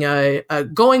introducing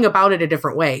going about it a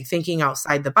different way, thinking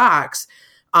outside the box.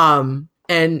 And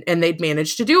they'd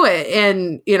managed to do it.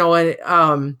 And,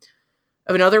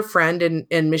 of another friend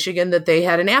in Michigan that they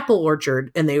had an apple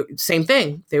orchard, and same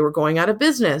thing. They were going out of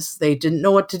business. They didn't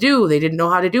know what to do. They didn't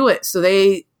know how to do it. So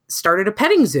they started a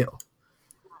petting zoo.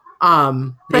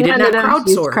 They did not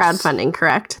crowdsource. Crowdfunding,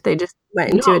 correct? They just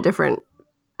went into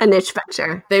a niche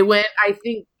venture. They went,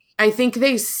 I think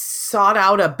they sought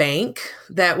out a bank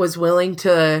that was willing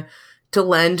to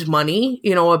lend money,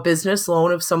 a business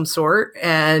loan of some sort.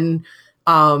 And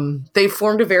they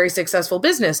formed a very successful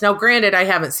business. Now, granted, I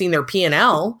haven't seen their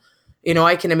P&L.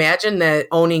 I can imagine that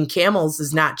owning camels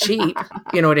is not cheap.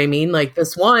 You know what I mean? Like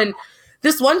this one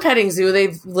petting zoo,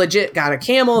 they've legit got a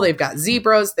camel. They've got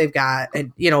zebras. They've got,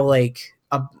 like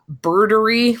a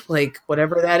birdery, like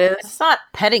whatever that is. It's not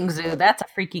petting zoo. That's a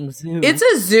freaking zoo. It's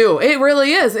a zoo. It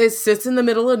really is. It sits in the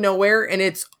middle of nowhere and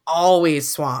it's always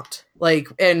swamped. Like,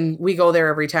 and we go there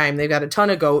every time. They've got a ton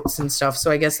of goats and stuff. So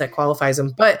I guess that qualifies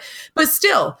them. But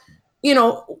still,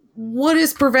 what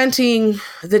is preventing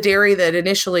the dairy that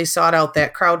initially sought out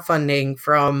that crowdfunding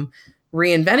from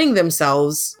reinventing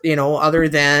themselves, other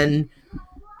than,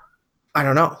 I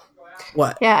don't know.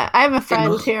 What? Yeah, I have a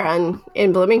friend here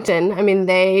in Bloomington. I mean,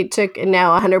 they took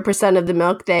now 100% of the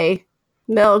milk they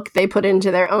put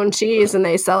into their own cheese and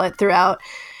they sell it throughout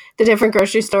the different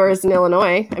grocery stores in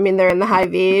Illinois. I mean, they're in the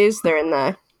Hy-Vees, they're in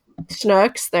the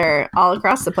Schnucks, they're all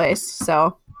across the place.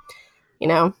 So,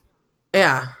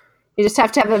 yeah, you just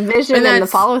have to have a vision and the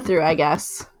follow through, I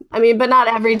guess. I mean, but not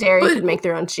every dairy could make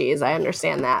their own cheese. I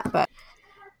understand that, but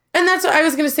and that's what I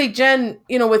was going to say, Jen.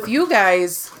 With you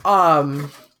guys,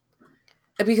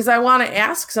 because I want to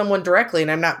ask someone directly, and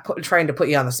I'm not trying to put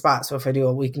you on the spot. So if I do,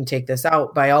 we can take this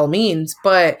out by all means.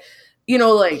 But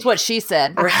like that's what she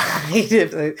said. Right?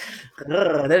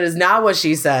 That is not what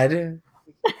she said.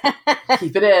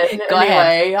 Keep it in. Go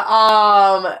anyway,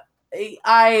 ahead.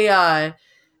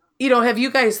 Have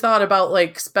you guys thought about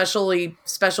like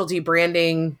specialty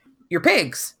branding your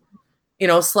pigs?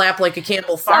 Slap like a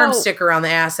Campbell Farm sticker on the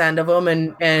ass end of them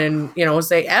and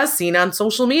say, as seen on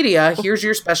social media, here's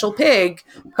your special pig.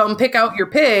 Come pick out your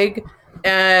pig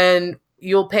and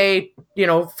you'll pay,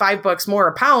 $5 more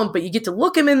a pound, but you get to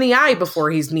look him in the eye before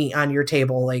he's meat on your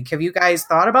table. Like, have you guys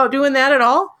thought about doing that at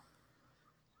all?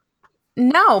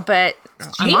 No, but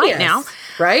I might now.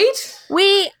 Right?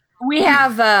 We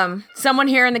have someone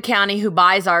here in the county who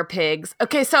buys our pigs.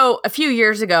 Okay, so a few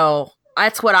years ago,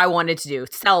 that's what I wanted to do,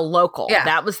 sell local. Yeah.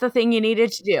 That was the thing you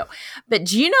needed to do. But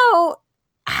do you know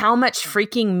how much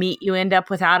freaking meat you end up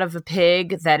with out of a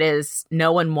pig that is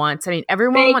no one wants? I mean,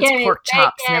 everyone wants pork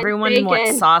chops and everyone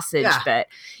wants sausage, but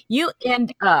you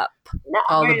end up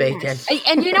all the bacon.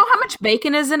 And you know how much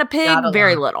bacon is in a pig?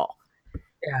 Very little.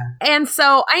 Yeah. And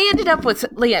so I ended up with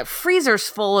freezers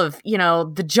full of,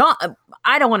 the junk.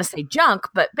 I don't want to say junk,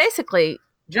 but basically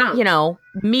junk,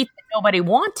 meat that nobody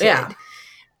wanted. Yeah.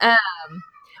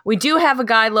 We do have a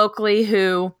guy locally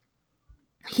who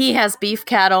he has beef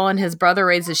cattle and his brother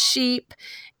raises sheep,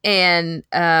 and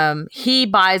he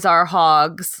buys our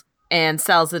hogs and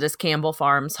sells it as Campbell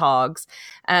Farms hogs.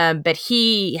 But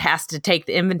he has to take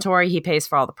the inventory. He pays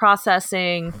for all the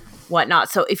processing, whatnot.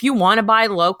 So if you want to buy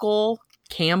local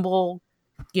Campbell,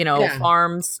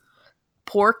 Farms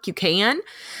pork, you can.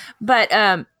 But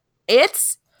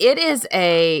it is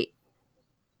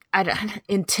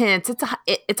intense.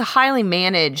 It's a highly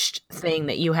managed thing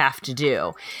that you have to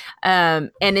do.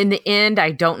 And in the end,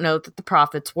 I don't know that the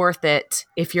profit's worth it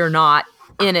if you're not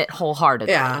in it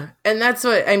wholeheartedly. Yeah. And that's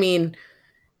what, I mean,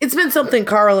 it's been something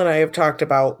Carl and I have talked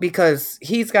about because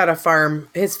he's got a farm.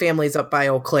 His family's up by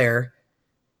Eau Claire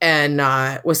and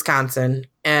Wisconsin.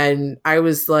 And I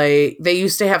was like, they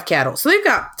used to have cattle. So they've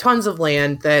got tons of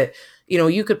land that,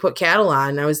 you could put cattle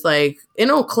on. I was like, in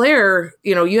Eau Claire,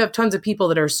 you have tons of people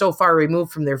that are so far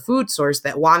removed from their food source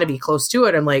that want to be close to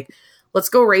it. I'm like, let's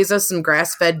go raise us some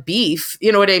grass-fed beef.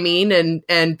 You know what I mean?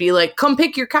 And be like, come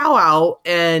pick your cow out.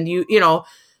 And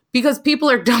because people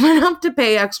are dumb enough to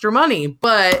pay extra money.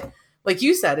 But like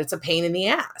you said, it's a pain in the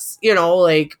ass,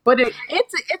 but it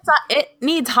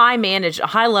needs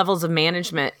high levels of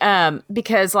management.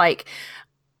 Because like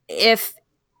if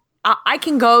I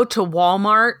can go to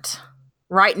Walmart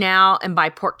right now and buy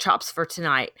pork chops for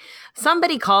tonight.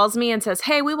 Somebody calls me and says,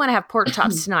 hey, we want to have pork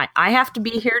chops tonight. I have to be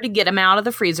here to get them out of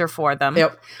the freezer for them.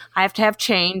 Yep. I have to have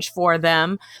change for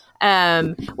them,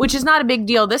 which is not a big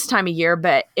deal this time of year.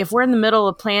 But if we're in the middle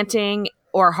of planting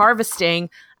or harvesting,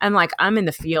 I'm in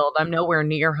the field. I'm nowhere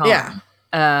near home. Yeah.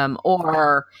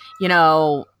 Or,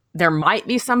 there might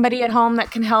be somebody at home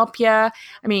that can help you. I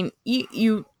mean,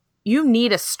 you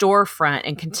need a storefront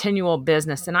and continual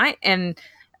business. And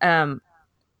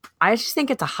I just think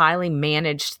it's a highly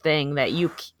managed thing that you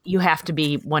have to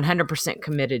be 100%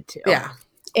 committed to. Yeah.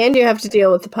 And you have to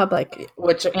deal with the public.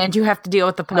 And you have to deal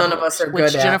with the public. None of us are good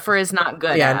which at. Jennifer is not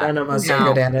good at. Yeah, none of us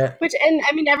are good at it. And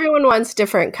I mean, everyone wants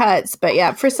different cuts, but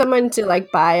yeah, for someone to like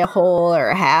buy a whole or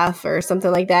a half or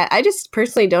something like that, I just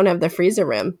personally don't have the freezer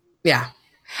room. Yeah.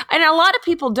 And a lot of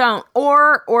people don't,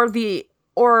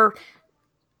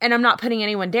 and I'm not putting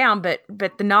anyone down, but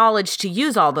the knowledge to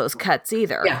use all those cuts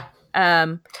either. Yeah.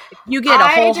 You get a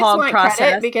whole hog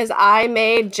process because I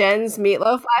made Jen's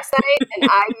meatloaf last night, and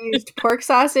I used pork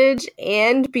sausage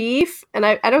and beef, and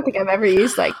I don't think I've ever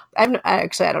used I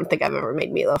don't think I've ever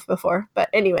made meatloaf before, but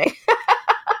anyway.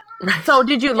 So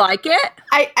did you like it?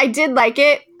 I did like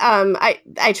it.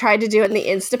 I tried to do it in the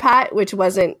Instapot, which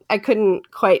I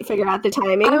couldn't quite figure out the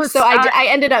timing, I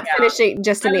ended up finishing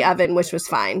just in the oven, which was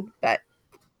fine, but.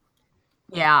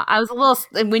 Yeah, I was a little.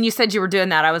 When you said you were doing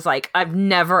that, I was like, I've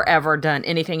never ever done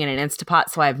anything in an Instapot,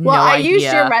 so I have no idea. Well, I used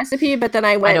your recipe, but then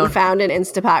I went and found an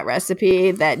Instapot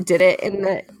recipe that did it in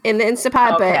the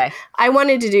Instapot. Okay. But I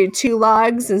wanted to do 2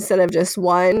 logs instead of just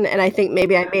 1, and I think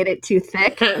maybe I made it too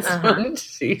thick.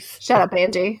 Shut up,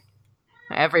 Angie.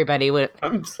 Everybody would.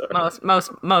 I'm sorry.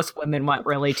 Most women want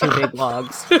really 2 big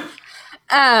logs.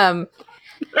 But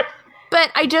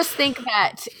I just think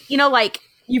that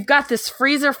you've got this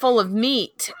freezer full of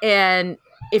meat, and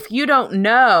if you don't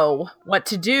know what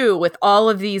to do with all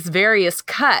of these various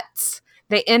cuts,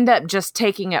 they end up just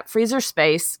taking up freezer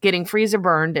space, getting freezer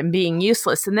burned, and being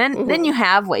useless. And then you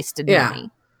have wasted money.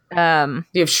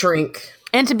 You have shrink.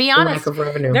 And to be honest,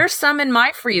 there's some in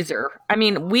my freezer. I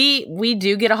mean, we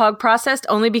do get a hog processed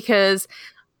only because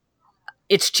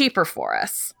it's cheaper for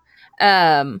us.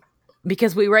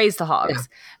 Because we raise the hogs.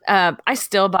 Yeah. I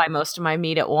still buy most of my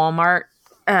meat at Walmart.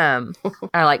 I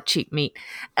like cheap meat.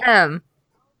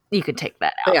 You can take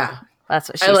that out. Yeah. That's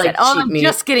what she said. I'm meat.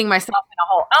 Just getting myself in a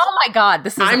hole. Oh my God.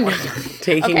 I'm not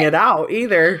taking it out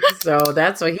either. So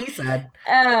that's what he said.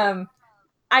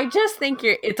 I just think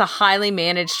it's a highly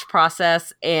managed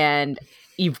process, and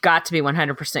you've got to be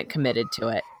 100% committed to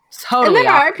it. Totally. And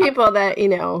there are people that,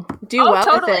 do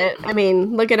well with it. I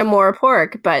mean, look at Amore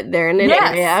Pork, but they're in an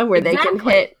area where they can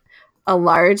hit a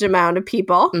large amount of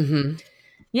people. Mm-hmm.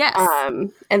 Yes.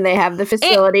 And they have the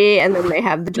facility, and then they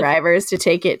have the drivers to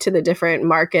take it to the different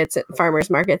markets, farmers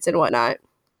markets and whatnot.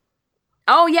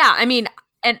 Oh yeah. I mean,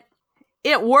 and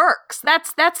it works.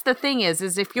 That's the thing is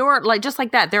if you're just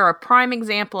like that, they're a prime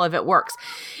example of it works.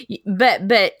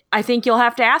 But I think you'll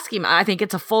have to ask him. I think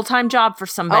it's a full-time job for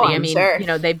somebody. Oh, I'm sure.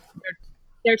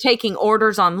 They're taking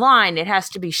orders online. It has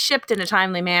to be shipped in a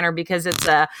timely manner because it's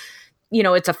a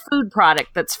food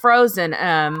product that's frozen.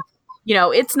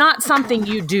 It's not something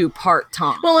you do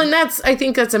part-time. Well, and I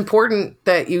think that's important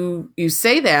that you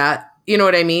say that, you know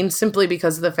what I mean? Simply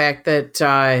because of the fact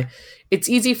that it's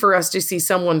easy for us to see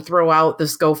someone throw out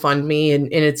this GoFundMe,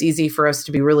 and it's easy for us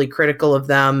to be really critical of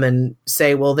them and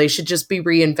say, well, they should just be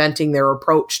reinventing their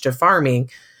approach to farming,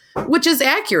 which is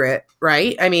accurate,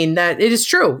 right? I mean, that it is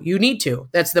true. You need to.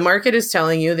 That's the market is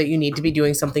telling you that you need to be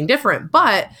doing something different.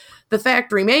 But the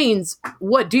fact remains,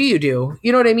 what do? You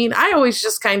know what I mean? I always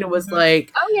just kind of was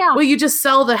like, oh yeah, well, you just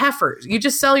sell the heifers. You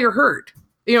just sell your herd.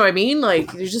 You know what I mean?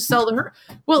 Like, you just sell the herd.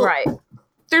 Well, right.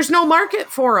 There's no market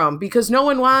for them because no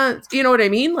one wants, you know what I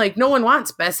mean? Like, no one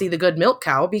wants Bessie the good milk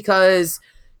cow because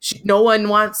no one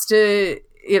wants to,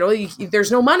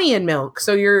 there's no money in milk.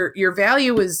 So your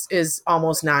value is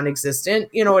almost non-existent.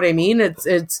 You know what I mean? It's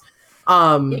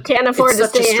you can't afford to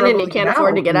stay in and you can't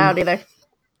afford to get out either.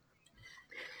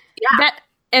 Yeah.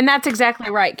 That's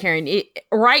exactly right, Karen.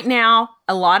 Right now,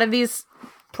 a lot of these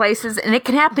places, and it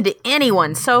can happen to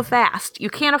anyone so fast. You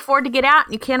can't afford to get out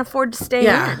and you can't afford to stay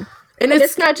in. And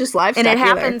it's not just livestock. And it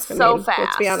happens so fast.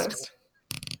 Let's be honest.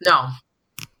 No.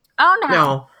 Oh, no.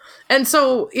 No. And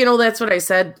so, that's what I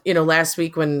said, last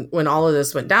week when all of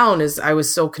this went down is I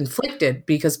was so conflicted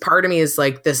because part of me is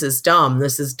like, this is dumb.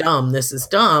 This is dumb. This is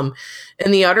dumb.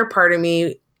 And the other part of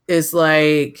me is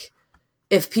like,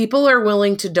 if people are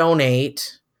willing to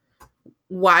donate,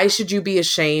 why should you be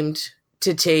ashamed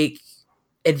to take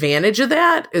advantage of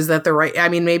that? Is that the right? I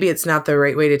mean, maybe it's not the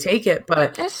right way to take it,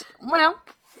 but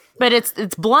but it's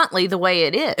bluntly the way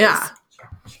it is. Yeah.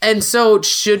 And so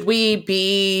should we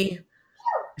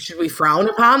frown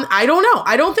upon? I don't know.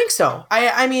 I don't think so.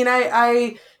 I mean,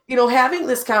 having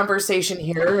this conversation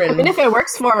here, and I mean, if it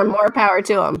works for them, more power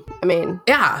to them. I mean,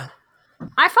 yeah.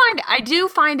 I do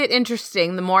find it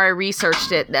interesting the more I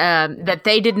researched it, that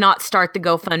they did not start the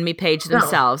GoFundMe page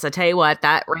themselves. No. I tell you what,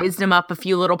 that raised them up a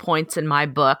few little points in my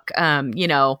book.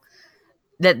 That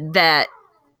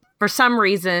for some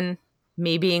reason,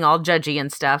 me being all judgy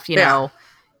and stuff,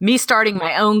 me starting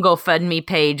my own GoFundMe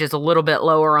page is a little bit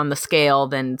lower on the scale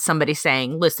than somebody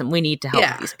saying, listen, we need to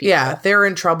help these people. Yeah, they're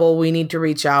in trouble. We need to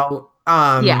reach out.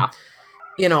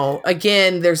 You know,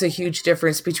 again, there's a huge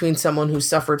difference between someone who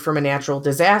suffered from a natural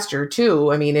disaster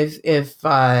too. I mean, if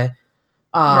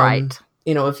right.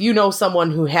 You know, if you know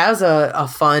someone who has a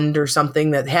fund or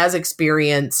something that has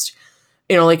experienced,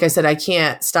 you know, like I said, I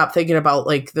can't stop thinking about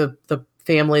like the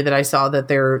family that I saw that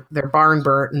their barn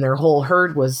burnt and their whole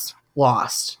herd was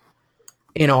lost.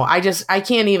 You know, I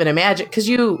can't even imagine, because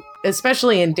you,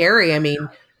 especially in dairy, I mean,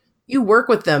 you work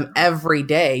with them every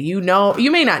day. You know,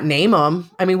 you may not name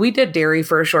them. I mean, we did dairy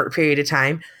for a short period of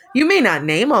time. You may not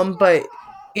name them, but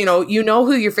you know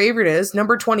who your favorite is.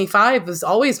 Number 25 is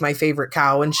always my favorite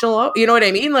cow, and she'll, you know what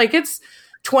I mean? Like, it's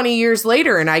 20 years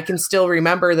later and I can still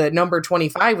remember that number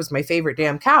 25 was my favorite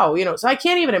damn cow, you know? So I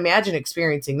can't even imagine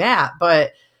experiencing that.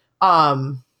 But,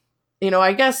 you know,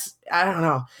 I guess, I don't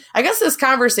know. I guess this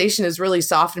conversation has really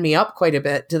softened me up quite a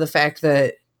bit to the fact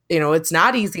that, you know, it's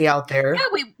not easy out there. Yeah,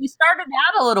 we started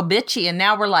out a little bitchy and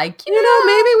now we're like, you know,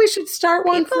 maybe we should start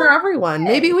one for everyone.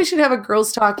 Maybe we should have a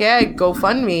Girls Talk Ag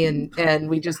GoFundMe and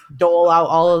we just dole out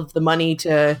all of the money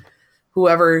to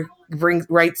whoever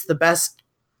writes the best,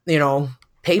 you know,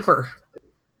 paper.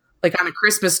 Like on A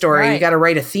Christmas Story, you got to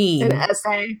write a theme. An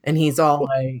essay. And he's all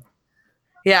like,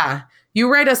 yeah, you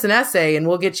write us an essay and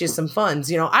we'll get you some funds.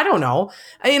 You know, I don't know.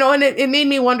 You know, and it made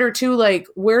me wonder too, like,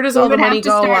 where does all the money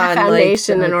go on? A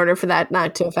foundation in order for that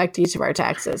not to affect each of our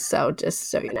taxes. So just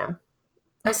so you know.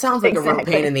 That sounds like a real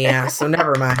pain in the ass. So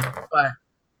never mind. But,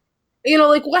 you know,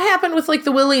 like what happened with like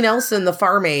the Willie Nelson, the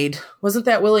Farm Aid? Wasn't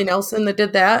that Willie Nelson that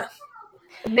did that?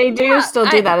 They do still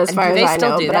do that as far as I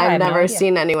know, but I've never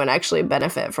seen anyone actually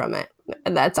benefit from it.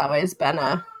 And that's always been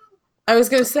I was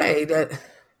going to say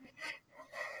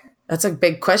that's a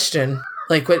big question.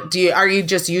 Like, are you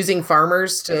just using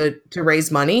farmers to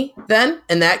raise money then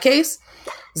in that case?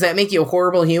 Does that make you a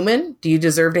horrible human? Do you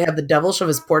deserve to have the devil shove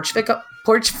his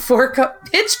pitchfork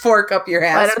up your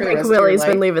ass? I don't think Willie's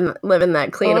been living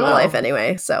that clean of a life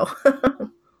anyway, so.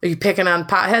 Are you picking on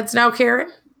potheads now,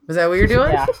 Karen? Is that what you're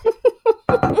doing? Yeah.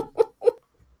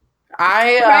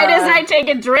 Right as I take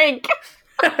a drink.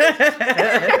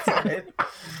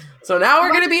 So now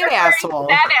we're going to be an asshole.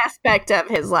 That aspect of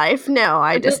his life. No,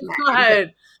 I just.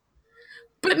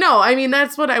 But no, I mean,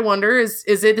 that's what I wonder is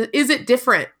it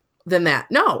different than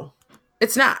that? No,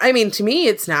 it's not. I mean, to me,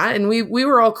 it's not. And we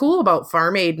were all cool about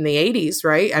Farm Aid in the 80s,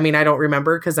 right? I mean, I don't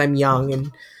remember because I'm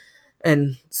young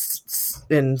and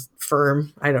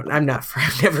firm. I'm not firm.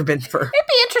 I've never been firm. It'd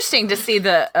be interesting to see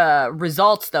the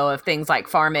results, though, of things like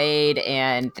Farm Aid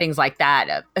and things like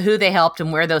that, who they helped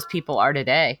and where those people are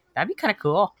today. That'd be kind of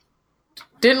cool.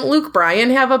 Didn't Luke Bryan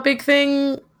have a big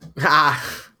thing?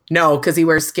 No, because he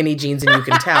wears skinny jeans and you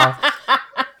can tell.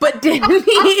 But didn't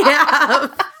he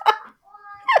have...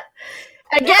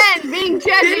 Again, being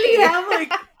judgy. Didn't he have,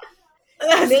 like...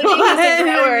 Maybe he's a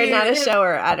grower, not a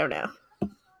shower. I don't know.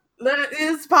 That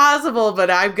is possible,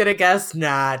 but I'm gonna guess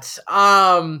not.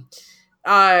 You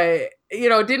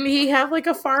know, didn't he have like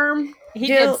a farm? He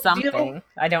did something.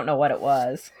 I don't know what it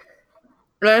was.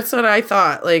 That's what I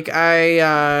thought. Like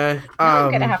I'm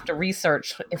gonna have to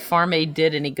research if Farm Aid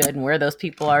did any good and where those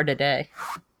people are today.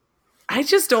 I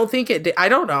just don't think it did. I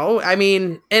don't know. I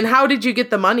mean, and how did you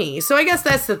get the money? So I guess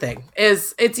that's the thing.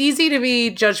 Is it's easy to be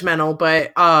judgmental,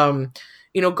 but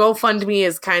you know, GoFundMe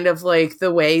is kind of like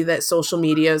the way that social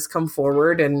media has come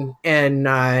forward and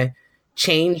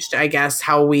changed, I guess,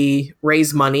 how we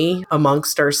raise money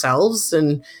amongst ourselves.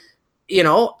 And, you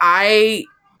know,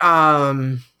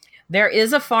 there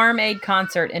is a Farm Aid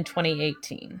concert in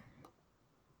 2018.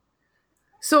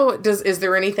 So is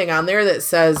there anything on there that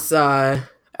says... are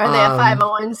they a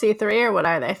 501c3 or what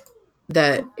are they?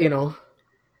 That, you know,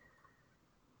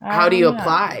 how do you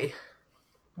apply?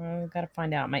 I've got to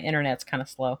find out. My internet's kind of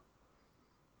slow.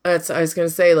 I was going to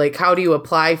say, like, how do you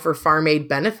apply for Farm Aid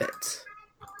benefits?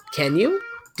 Can you?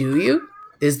 Do you?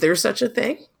 Is there such a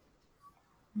thing?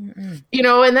 Mm-mm. You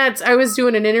know, and I was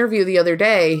doing an interview the other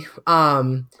day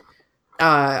about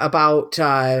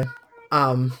the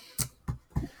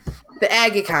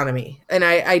ag economy. And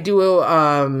I do,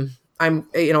 I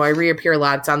reappear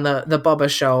lots on the Bubba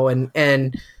show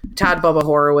and Todd Bubba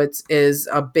Horowitz is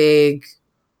a big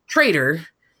trader.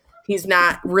 He's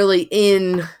not really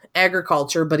in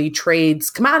agriculture, but he trades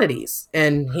commodities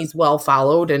and he's well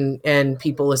followed and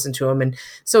people listen to him. And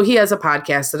so he has a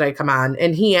podcast that I come on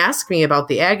and he asked me about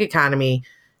the ag economy,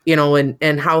 you know,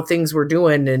 and how things were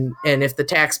doing and if the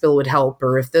tax bill would help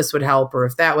or if this would help or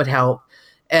if that would help.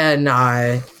 And,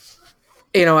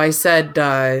 you know, I said,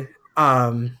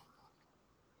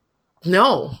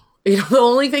 no, the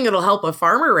only thing that'll help a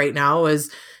farmer right now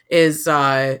is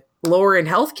lowering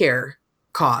healthcare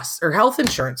costs or health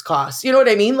insurance costs. You know what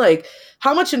I mean? Like,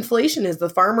 how much inflation is the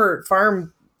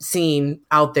farm scene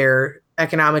out there,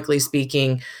 economically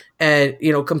speaking, and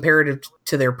comparative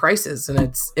to their prices, and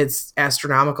it's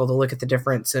astronomical to look at the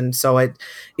difference. And so it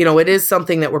is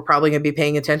something that we're probably going to be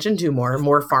paying attention to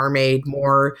more Farm Aid,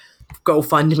 more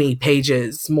GoFundMe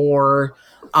pages, more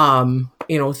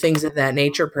things of that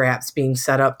nature, perhaps being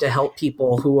set up to help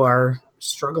people who are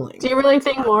struggling. Do you really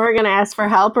think more are going to ask for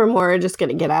help or more are just going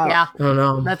to get out? Yeah. I don't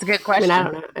know. That's a good question. I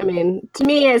don't know. I mean, to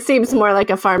me, it seems more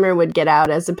like a farmer would get out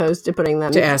as opposed to putting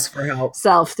them to ask for help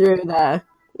through the,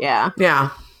 yeah. Yeah.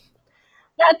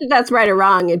 Not that that's right or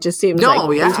wrong. It just seems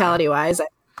mentality-wise.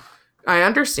 I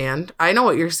understand. I know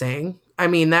what you're saying. I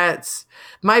mean, that's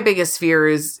my biggest fear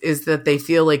is that they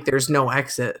feel like there's no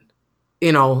exit.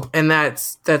 And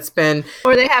that's been...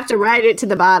 Or they have to ride it to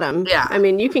the bottom. Yeah. I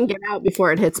mean, you can get out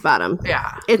before it hits bottom.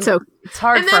 Yeah. It's okay. It's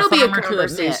hard and for that'll a be a farmer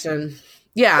conversation.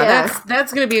 Yeah,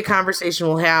 that's going to be a conversation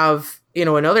we'll have,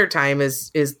 another time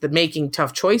is the making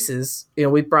tough choices.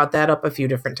 We brought that up a few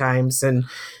different times. And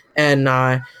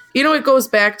it goes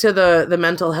back to the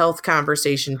mental health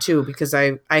conversation too, because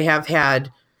I have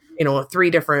had 3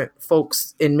 different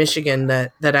folks in Michigan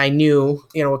that I knew,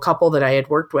 a couple that I had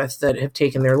worked with that have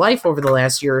taken their life over the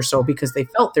last year or so because they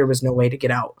felt there was no way to get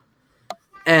out.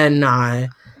 And,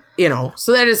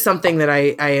 so that is something that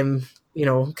I am,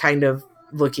 kind of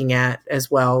looking at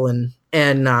as well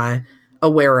and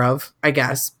aware of, I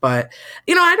guess. But,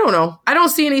 I don't know. I don't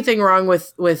see anything wrong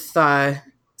with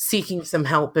seeking some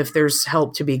help if there's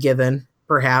help to be given,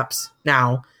 perhaps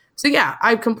now. So yeah,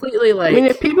 I've completely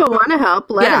if people want to help,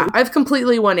 let them. I've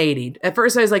completely 180'd. At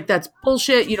first I was like, that's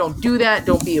bullshit. You don't do that.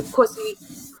 Don't be a pussy.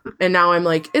 And now I'm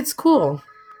like, it's cool.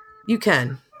 You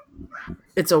can.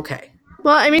 It's okay.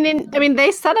 Well, I mean,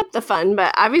 they set up the fund,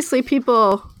 but obviously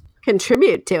people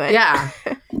contribute to it. Yeah.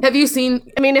 Have you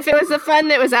seen? I mean, if it was a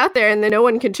fund that was out there and then no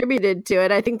one contributed to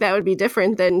it, I think that would be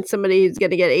different than somebody who's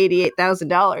going to get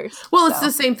 $88,000. Well, it's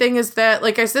the same thing as that.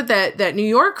 Like I said, that New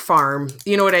York farm.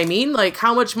 You know what I mean? Like,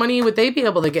 how much money would they be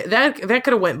able to get? That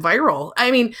could have went viral. I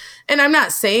mean, and I'm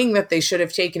not saying that they should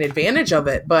have taken advantage of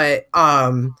it, but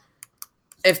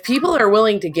if people are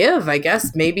willing to give, I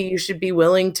guess maybe you should be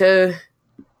willing to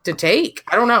take.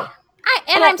 I don't know.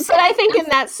 I think in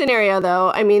that scenario,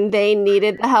 though, I mean, they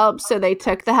needed the help, so they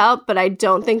took the help, but I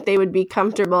don't think they would be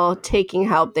comfortable taking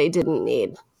help they didn't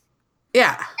need.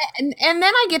 Yeah. And then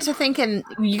I get to thinking,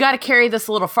 you got to carry this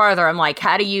a little farther. I'm like,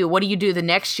 what do you do the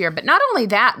next year? But not only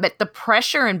that, but the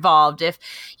pressure involved. If,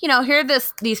 here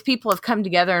these people have come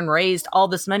together and raised all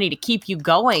this money to keep you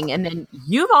going. And then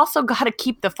you've also got to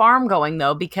keep the farm going,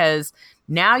 though, because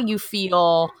now you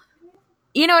feel,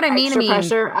 you know what I mean?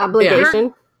 Pressure,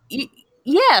 obligation.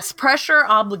 Yes, pressure,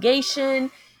 obligation.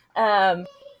 Yeah.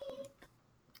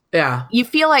 You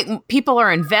feel like people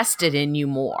are invested in you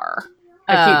more.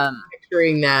 I keep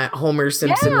picturing that Homer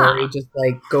Simpson where he just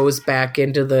goes back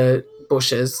into the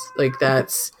bushes. Like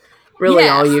that's really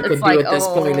all you could do at this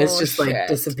point is just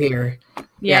disappear.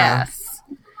 Yes.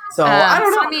 Yeah. So I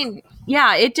don't know. I mean,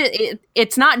 yeah,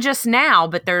 it's not just now,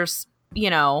 but there's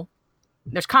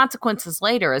consequences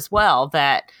later as well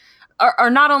that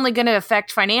are not only going to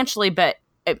affect financially, but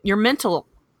your mental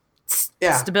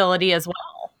stability as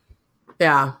well.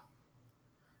 Yeah.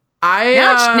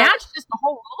 Now it's just a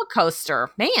whole roller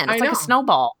coaster. Man, it's like a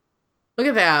snowball. Look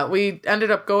at that. We ended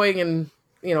up going in,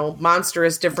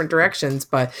 monstrous different directions.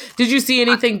 But did you see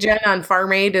anything, Jen, on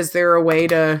Farm Aid? Is there a way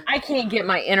to... I can't get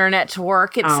my internet to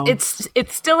work.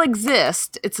 It still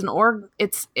exists. It's an org.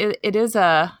 It is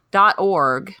a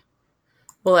 .org.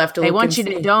 We'll have to. They want you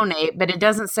to donate, but it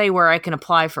doesn't say where I can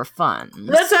apply for funds.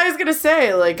 That's what I was gonna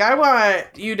say. I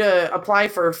want you to apply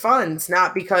for funds,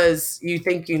 not because you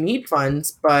think you need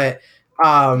funds, but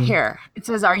here it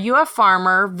says, "Are you a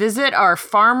farmer? Visit our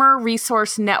Farmer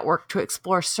Resource Network to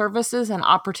explore services and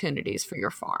opportunities for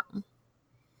your farm."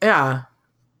 Yeah,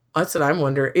 that's what I'm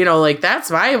wondering.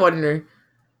 That's why I wonder.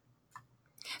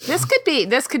 This could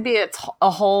be its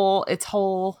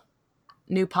whole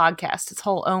new podcast, its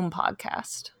whole own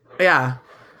podcast. Yeah.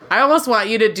 I almost want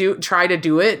you to try to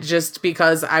do it just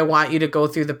because I want you to go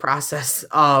through the process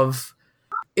of,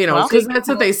 because that's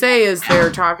what they say is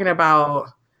they're talking about.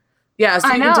 Yeah. So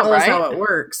you can tell us how it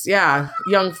works. Yeah.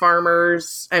 Young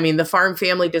farmers. I mean, the Farm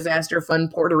Family Disaster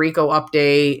Fund, Puerto Rico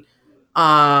update.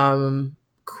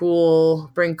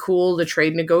 Bring cool to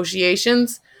trade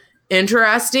negotiations.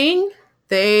 Interesting.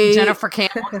 Jennifer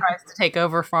Campbell tries to take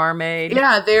over Farm Aid.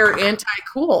 Yeah, they're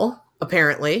anti-cool,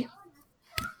 apparently.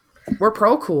 We're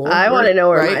pro-cool. I want to know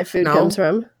where my food comes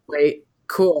from. Wait,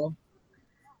 cool.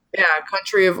 Yeah,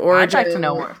 country of origin. I'd like to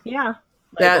know where. Yeah.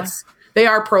 They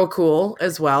are pro cool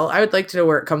as well. I would like to know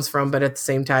where it comes from, but at the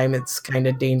same time, it's kind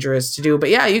of dangerous to do. But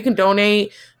yeah, you can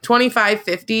donate 25,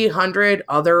 50, 100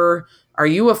 other. Are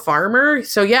you a farmer?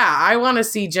 So yeah, I want to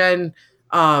see Jen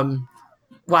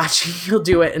watching. You'll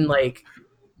do it and like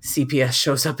CPS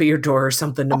shows up at your door or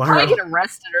something tomorrow. I'll probably get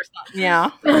arrested or something. Yeah.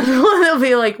 They'll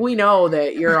be like, we know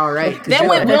that you're all right. Then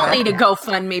we will need a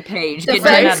GoFundMe page. Get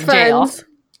Jen out of jail.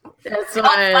 That's I'll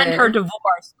fund her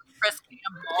divorce with Chris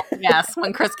Campbell. Yes,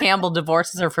 when Chris Campbell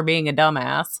divorces her for being a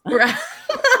dumbass. Right.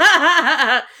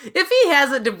 If he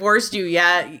hasn't divorced you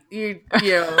yet, you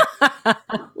know,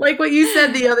 like what you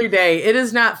said the other day, it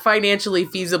is not financially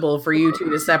feasible for you two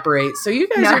to separate. So you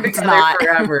guys are together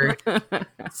forever.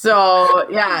 So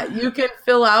yeah, you can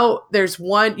fill out.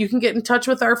 You can get in touch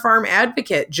with our farm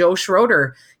advocate, Joe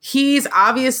Schroeder. He's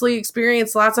obviously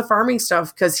experienced lots of farming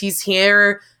stuff because he's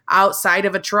here outside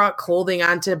of a truck holding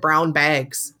onto brown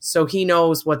bags. So he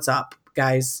knows what's up,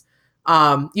 guys.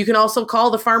 You can also call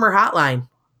the farmer hotline.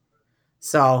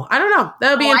 So I don't know.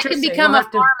 That'll be interesting. I can become a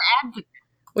farm advocate.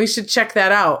 We should check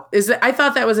that out. I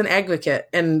thought that was an advocate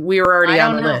and we were already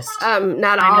on the list.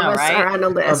 Not all of us are on the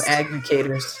list. Of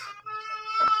advocators.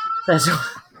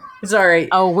 It's all right.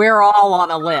 Oh, we're all on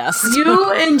a list.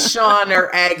 You and Sean are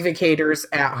advocators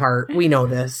at heart. We know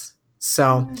this.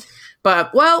 So,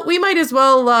 but, well, we might as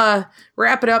well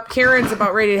wrap it up. Karen's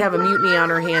about ready to have a mutiny on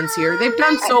her hands here. They've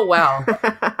done so well.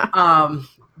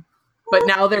 But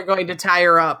now they're going to tie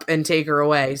her up and take her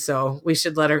away. So we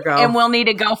should let her go. And we'll need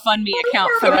a GoFundMe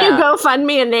account for that. Can you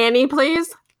GoFundMe a nanny,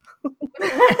 please?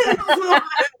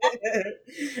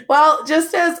 Well,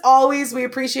 just as always, we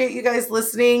appreciate you guys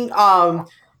listening.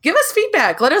 Give us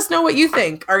feedback. Let us know what you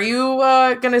think. Are you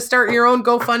going to start your own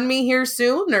GoFundMe here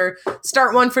soon, or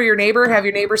start one for your neighbor? Have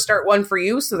your neighbor start one for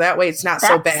you, so that way it's not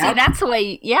so bad. See, that's the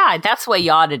way. Yeah, that's the way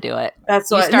you ought to do it. That's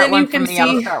what. You start and then one you for can me. see,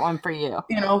 I'll start one for you.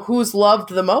 You know who's loved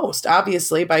the most,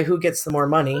 obviously, by who gets the more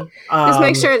money. Just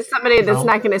make sure it's somebody that's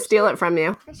not going to steal it from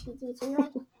you.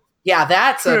 Yeah,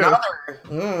 that's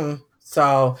another.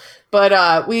 So,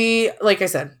 but we, like I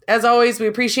said, as always, we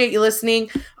appreciate you listening.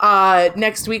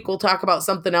 Next week, we'll talk about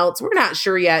something else. We're not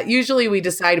sure yet. Usually we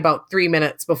decide about 3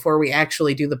 minutes before we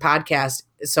actually do the podcast.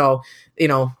 So,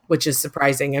 which is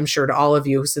surprising, I'm sure, to all of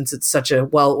you, since it's such a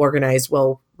well-organized,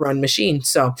 well-run machine.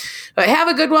 So, but have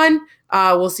a good one.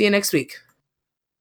 We'll see you next week.